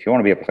to. If you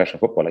want to be a professional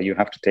footballer, you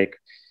have to take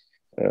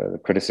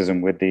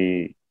criticism with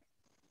the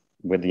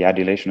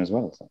adulation as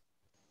well.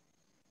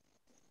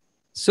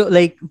 So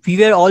like we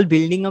were all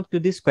building up to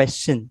this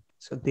question.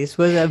 So this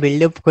was a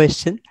build-up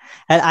question.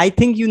 And I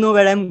think you know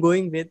where I'm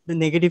going with the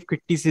negative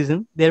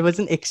criticism. There was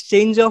an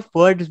exchange of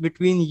words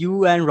between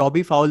you and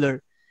Robbie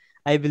Fowler,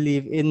 I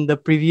believe, in the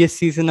previous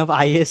season of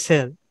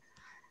ISL.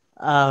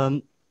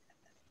 And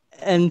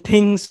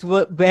things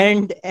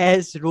weren't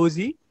as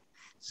rosy.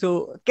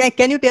 So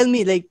can you tell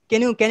me, like,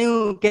 can you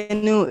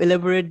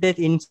elaborate that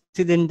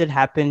incident that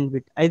happened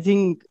with, I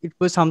think it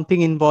was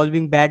something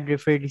involving bad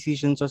referee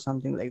decisions or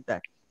something like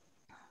that.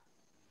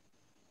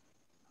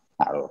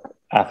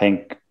 I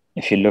think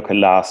if you look at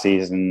last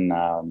season,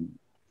 I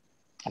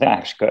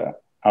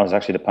was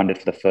actually the pundit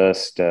for the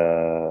first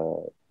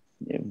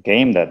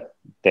game that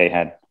they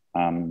had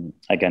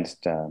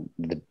against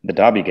the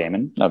Derby game,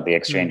 and the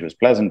exchange was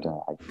pleasant.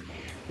 I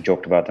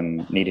joked about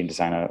them needing to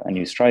sign a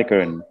new striker,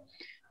 and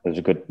there was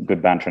a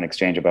good banter and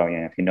exchange about,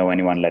 if you know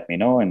anyone, let me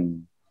know,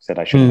 and said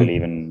I shouldn't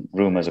believe in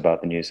rumors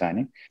about the new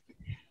signing.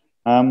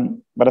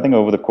 But I think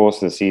over the course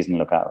of the season,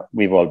 look,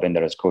 we've all been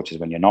there as coaches.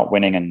 When you're not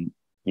winning and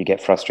you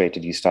get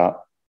frustrated, you start,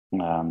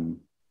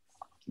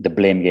 the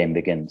blame game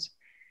begins.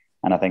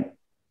 And I think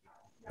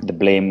the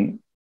blame,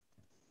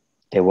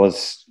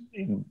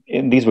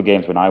 these were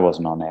games when I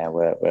wasn't on air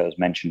where it was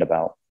mentioned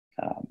about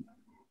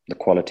the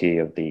quality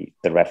of the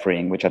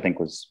refereeing, which I think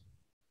was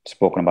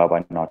spoken about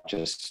by not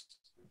just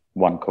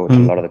one coach. A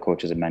lot of the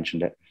coaches had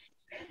mentioned it.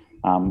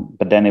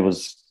 But then it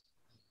was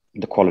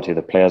the quality of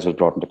the players was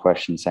brought into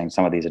question, saying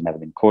some of these had never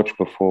been coached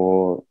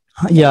before.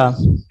 Yeah.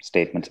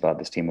 Statements about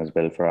this team was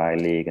built for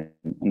I-League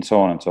and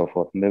so on and so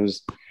forth. And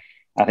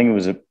I think it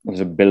was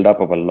a build-up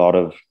of a lot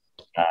of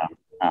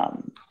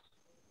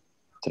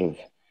sort of,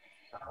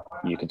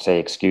 you could say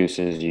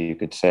excuses, you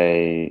could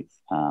say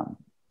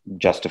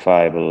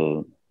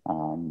justifiable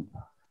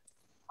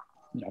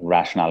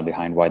rationale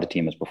behind why the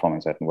team is performing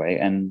a certain way.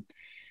 And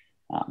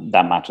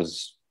that match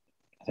was,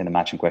 I think the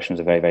match in question was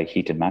a very, very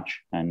heated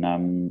match.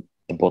 And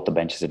both the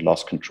benches had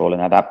lost control.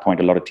 And at that point,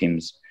 a lot of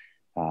teams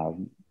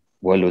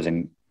were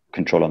losing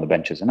control on the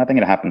benches. And I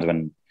think it happens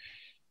when,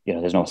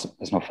 there's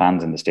no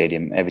fans in the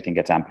stadium. Everything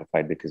gets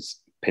amplified because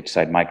pitch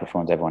side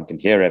microphones, everyone can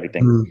hear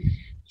everything.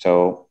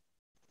 So,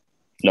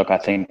 look, I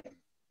think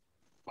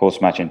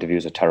post-match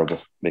interviews are terrible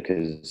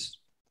because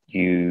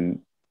you're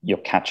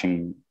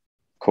catching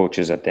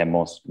coaches at their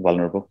most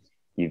vulnerable.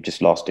 You've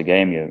just lost a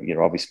game.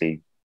 You're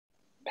obviously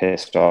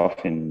pissed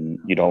off and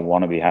you don't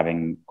want to be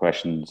having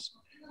questions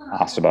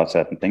asked about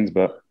certain things,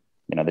 but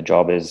the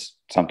job is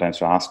sometimes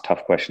to ask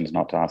tough questions,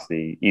 not to ask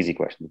the easy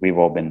questions. We've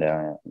all been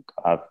there.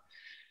 I've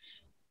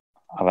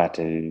had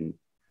to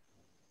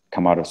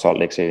come out of Salt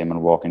Lake Stadium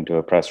and walk into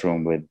a press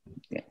room with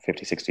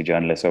 50, 60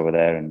 journalists over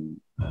there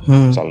and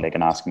Salt Lake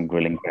and asking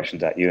grilling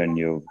questions at you, and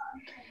you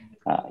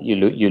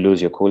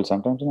lose your cool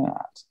sometimes.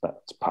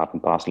 That's part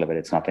and parcel of it.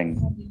 It's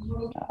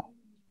nothing.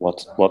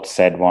 What's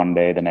said one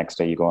day, the next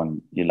day you go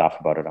and you laugh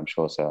about it, I'm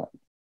sure. So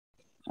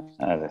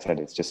as I said,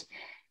 it's just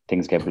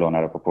things get blown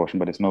out of proportion,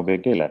 but it's no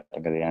big deal. I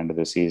think at the end of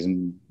the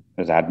season,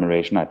 there's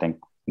admiration. I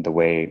think the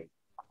way,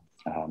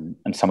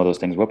 and some of those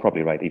things were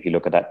probably right. If you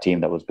look at that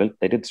team that was built,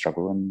 they did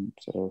struggle, and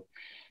so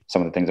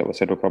some of the things that were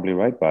said were probably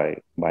right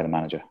by the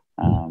manager.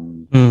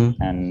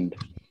 And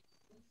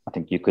I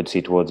think you could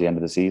see towards the end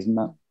of the season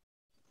that,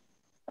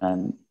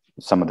 and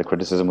some of the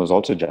criticism was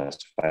also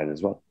justified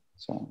as well.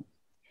 So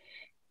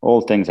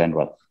all things end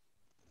well.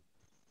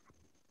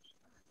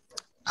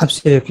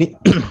 Absolutely.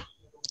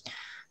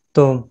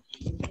 So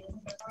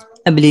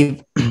I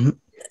believe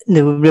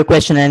there will be a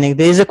question, and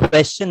there is a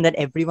question that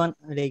everyone,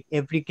 like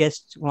every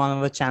guest on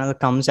our channel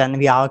comes and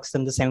we ask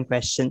them the same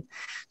question.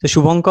 So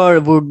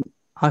Shubhankar would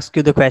ask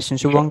you the question.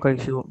 Shubhankar,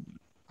 if you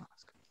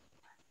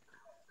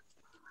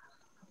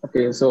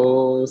Okay,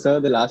 so sir,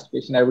 the last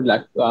question I would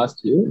like to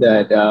ask you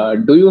that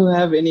do you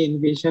have any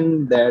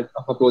envision that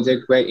of a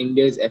project where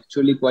India is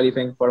actually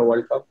qualifying for a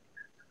World Cup,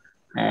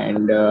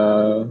 and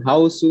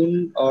how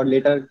soon or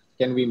later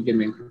can we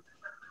implement it?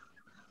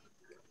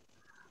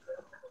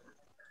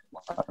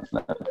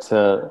 That's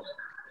a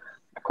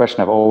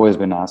question I've always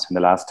been asked in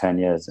the last 10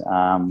 years.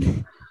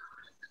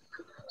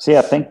 See,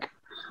 I think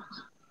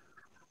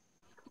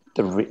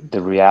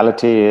the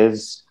reality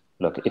is,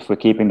 look, if we're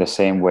keeping the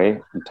same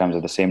way in terms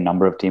of the same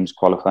number of teams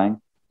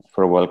qualifying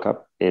for a World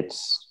Cup,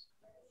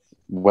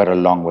 we're a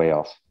long way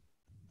off.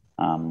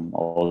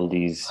 All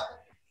these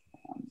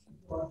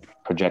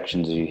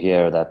projections you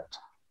hear that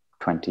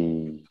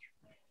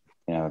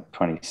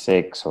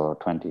 26 or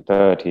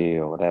 2030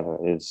 or whatever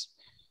is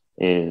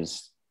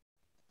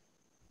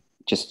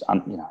just,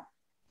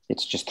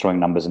 it's just throwing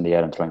numbers in the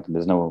air and throwing them.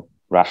 There's no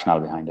rationale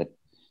behind it.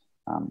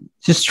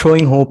 Just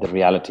throwing hope. The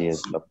reality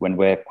is, look, when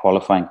we're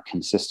qualifying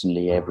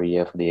consistently every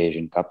year for the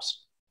Asian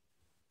Cups.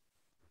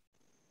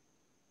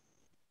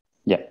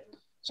 Yeah.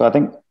 So I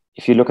think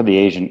if you look at the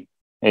Asian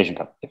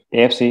Cup, if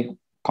AFC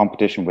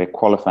competition, we're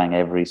qualifying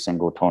every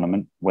single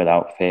tournament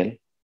without fail.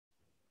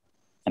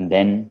 And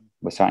then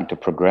we're starting to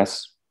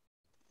progress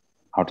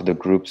out of the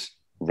groups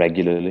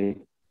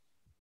regularly.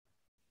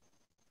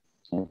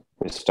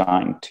 We're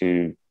starting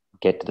to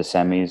get to the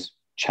semis,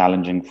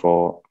 challenging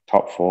for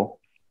top 4.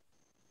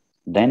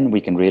 Then we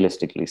can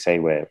realistically say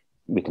where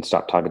we can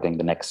start targeting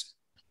the next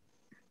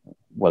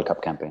World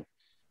Cup campaign.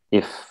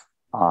 If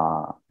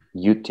our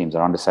youth teams,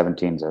 our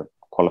under-17s, are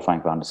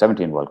qualifying for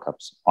under-17 World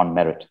Cups on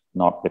merit,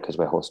 not because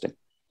we're hosting.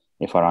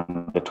 If our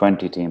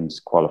under-20 teams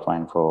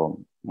qualifying for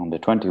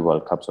under-20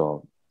 World Cups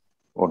or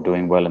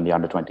doing well in the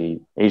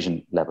under-20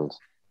 Asian levels,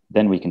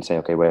 then we can say,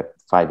 okay, we're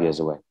 5 years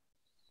away.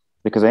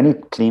 Because any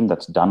team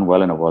that's done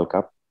well in a World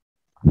Cup,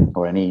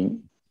 or any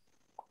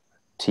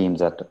teams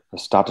that have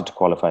started to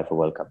qualify for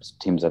World Cups,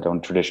 teams that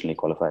don't traditionally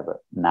qualify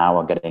but now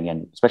are getting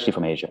in, especially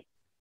from Asia.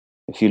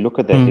 If you look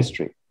at their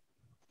history,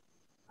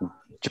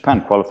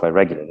 Japan qualify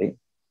regularly,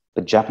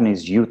 but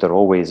Japanese youth are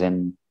always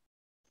in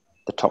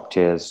the top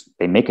tiers.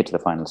 They make it to the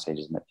final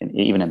stages,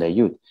 even in their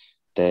youth.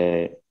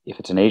 If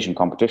it's an Asian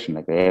competition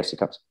like the AFC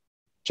Cups,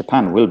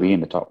 Japan will be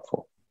in the top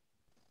 4.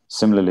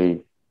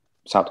 Similarly,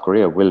 South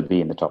Korea will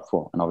be in the top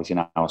 4, and obviously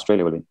now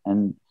Australia will be.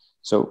 And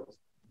so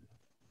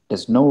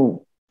there's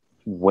no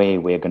way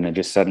we're going to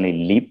just suddenly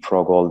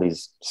leapfrog all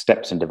these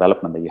steps in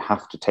development that you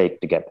have to take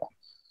to get there.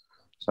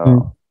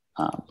 So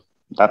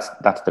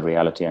that's the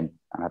reality. And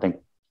I think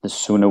the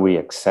sooner we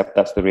accept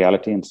that's the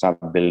reality and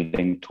start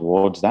building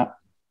towards that,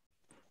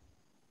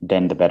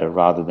 then the better,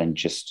 rather than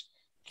just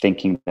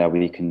thinking that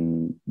we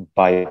can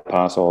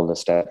bypass all the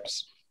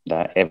steps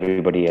that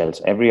everybody else,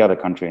 every other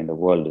country in the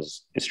world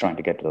is trying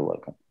to get to the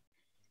World Cup.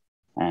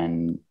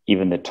 And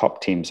even the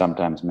top teams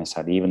sometimes miss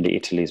out. Even the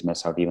Italians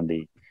miss out. Even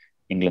the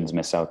England's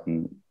miss out,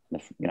 and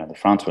the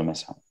France will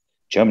miss out.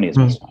 Germany has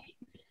missed out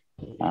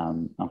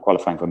on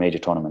qualifying for major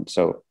tournaments.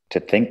 So to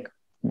think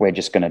we're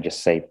just going to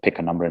just say pick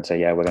a number and say,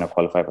 yeah, we're going to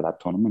qualify for that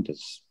tournament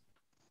is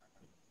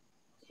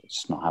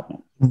just not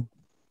happening.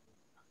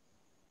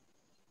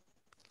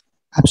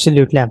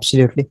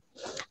 Absolutely.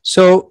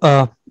 So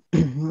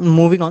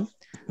moving on,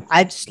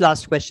 I just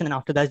last question, and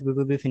after that we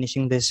will be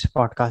finishing this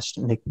podcast.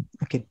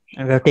 Okay,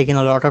 we have taken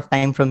a lot of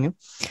time from you.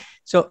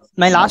 So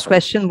my last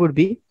question would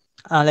be,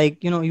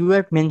 you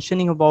were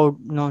mentioning about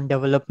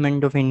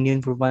development of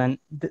Indian football, and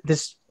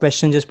this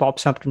question just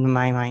pops up in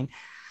my mind.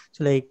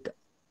 So like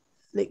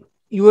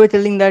you were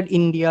telling that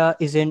India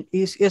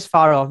is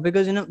far off,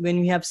 because when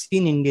we have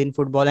seen Indian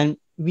football and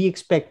we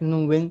expect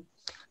when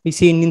we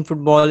see Indian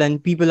football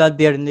and people are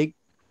there and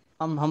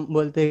हम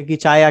बोलते हैं कि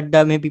चाय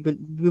अड्डा में people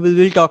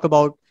will talk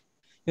about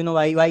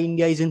why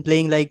India isn't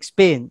playing like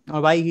Spain,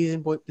 or why he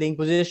isn't playing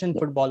possession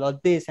football, or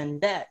this and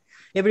that.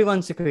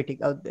 Everyone's a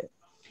critic out there.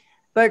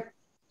 But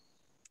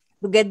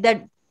to get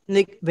that,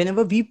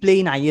 whenever we play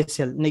in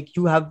ISL,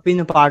 you have been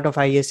a part of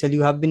ISL,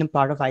 you have been a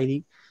part of I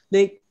League,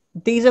 there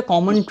is a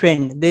common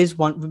trend. There's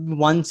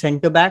one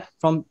center back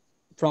from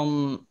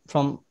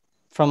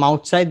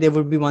outside. There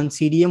would be one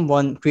CDM,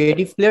 one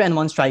creative player, and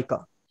one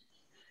striker.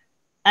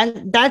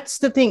 And that's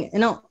the thing,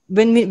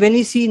 when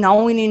we see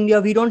now in India,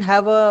 we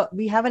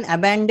have an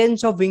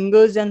abundance of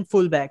wingers and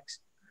fullbacks,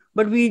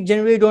 but we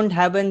generally don't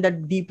have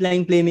that deep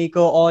line playmaker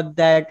or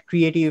that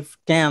creative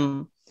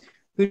cam.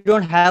 We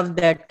don't have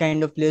that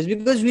kind of players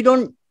because we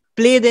don't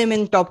play them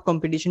in top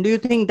competition. Do you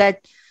think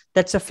that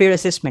that's a fair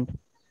assessment?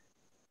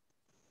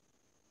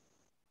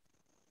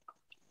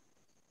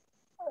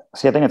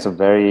 See, I think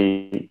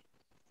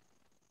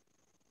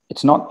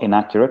it's not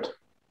inaccurate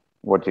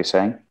what you're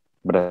saying,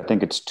 but I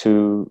think it's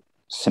too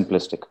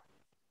simplistic.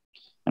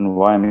 And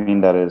why I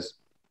mean that is,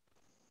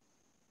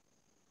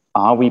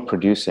 are we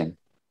producing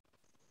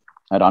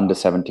at under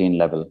 17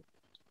 level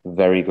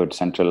very good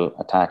central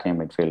attacking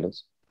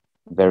midfielders,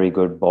 very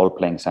good ball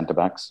playing centre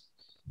backs,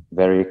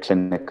 very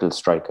clinical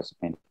strikers?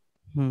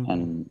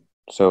 And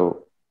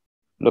so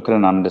look at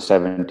an under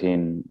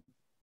 17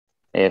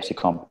 AFC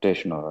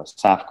competition or a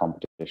SAF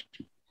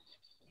competition.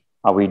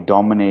 are we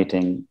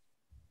dominating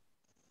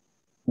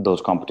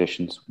those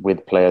competitions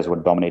with players who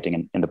are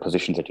dominating in the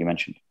positions that you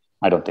mentioned?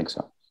 I don't think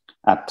so.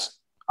 At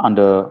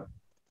under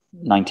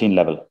 19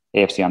 level,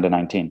 AFC under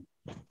 19,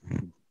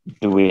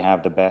 do we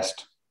have the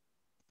best,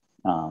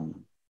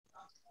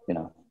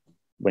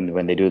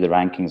 when they do the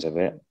rankings of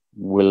it,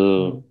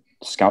 will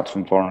scouts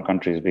from foreign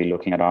countries be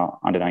looking at our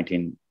under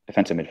 19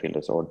 defensive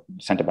midfielders or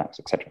centre backs,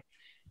 etc.?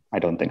 I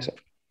don't think so.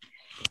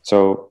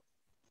 So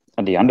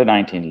at the under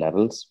 19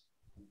 levels,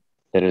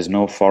 there is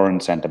no foreign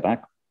centre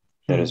back.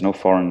 There is no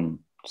foreign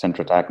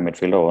centre attack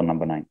midfielder or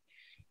number 9.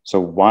 So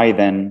why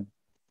then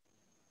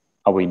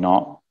are we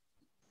not?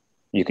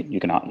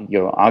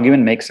 Your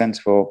argument makes sense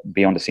for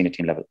beyond the senior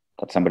team level,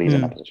 that somebody is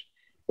in that position,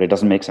 but it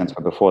doesn't make sense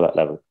for before that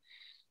level.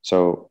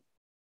 So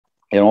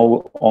it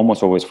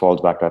almost always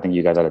falls back to, I think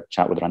you guys had a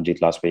chat with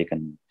Ranjit last week,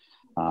 and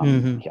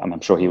I'm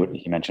sure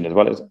he mentioned as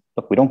well, is,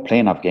 look, we don't play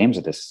enough games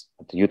at the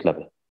youth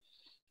level.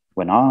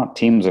 When our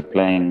teams are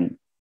playing,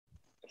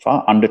 if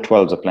our under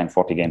 12s are playing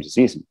 40 games a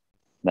season,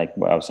 like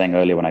I was saying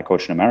earlier, when I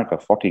coached in America,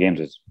 40 games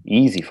is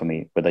easy for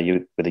me with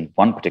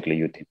one particular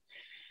youth team.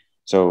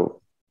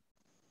 So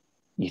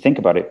you think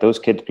about it, those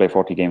kids play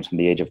 40 games from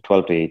the age of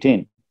 12 to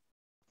 18,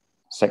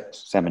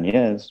 7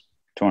 years,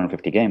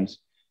 250 games.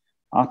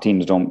 Our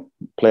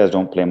players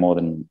don't play more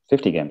than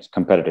 50 games,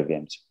 competitive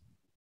games.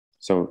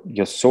 So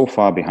you're so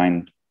far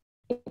behind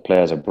the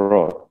players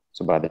abroad.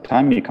 So by the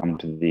time you come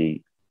to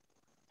the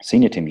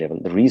senior team level,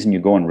 the reason you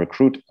go and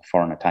recruit a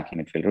foreign attacking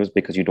midfielder is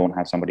because you don't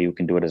have somebody who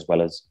can do it as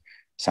well as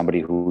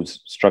somebody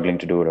who's struggling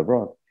to do it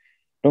abroad.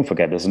 Don't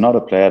forget, there's another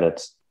player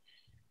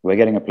we're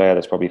getting a player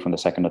that's probably from the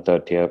second or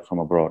third tier from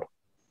abroad,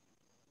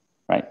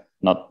 right?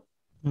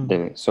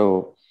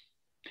 So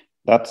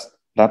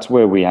that's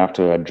where we have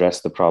to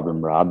address the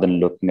problem, rather than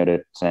looking at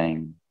it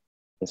saying,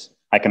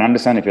 I can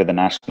understand if you're the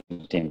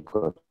national team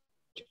coach,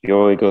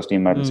 your Eagles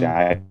team might say,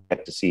 I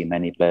get to see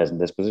many players in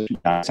this position.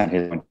 I understand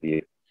his point of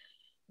view,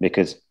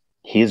 because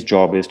his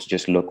job is to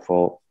just look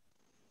for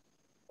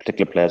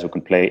particular players who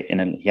can play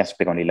he has to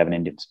pick only 11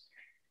 Indians,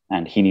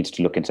 and he needs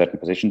to look in certain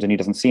positions, and he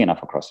doesn't see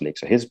enough across the league.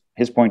 So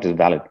his point is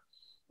valid.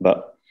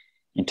 But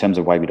in terms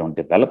of why we don't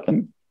develop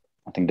them,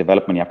 I think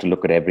development, you have to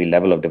look at every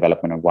level of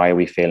development, and why are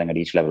we failing at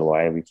each level?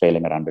 Why are we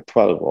failing at under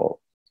 12 or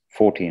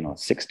 14 or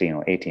 16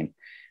 or 18?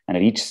 And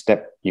at each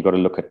step, you got to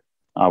look at,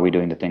 are we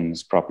doing the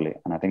things properly?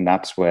 And I think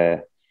that's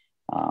where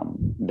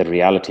the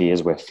reality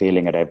is, we're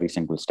failing at every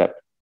single step.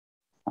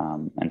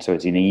 And so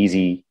it's an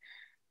easy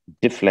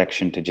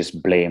deflection to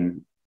just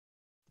blame.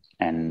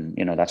 And,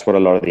 that's what a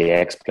lot of the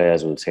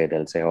ex-players will say.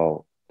 They'll say,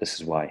 oh, this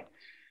is why.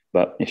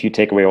 But if you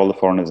take away all the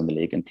foreigners in the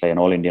league and play an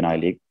all-Indian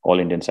I-League,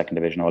 all-Indian second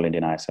division,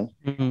 all-Indian ISL,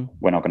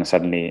 we're not going to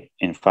suddenly,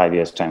 in 5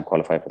 years' time,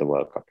 qualify for the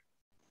World Cup.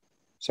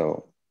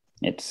 So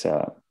it's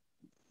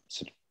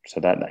so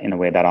that, in a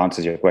way, that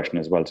answers your question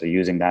as well. So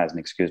using that as an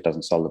excuse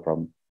doesn't solve the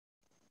problem.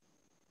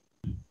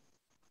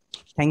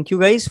 Thank you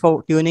guys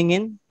for tuning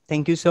in.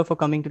 Thank you, sir, for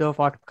coming to the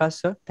podcast,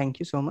 sir. Thank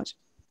you so much.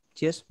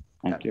 Cheers.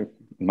 Thank you.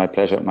 My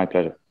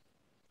pleasure.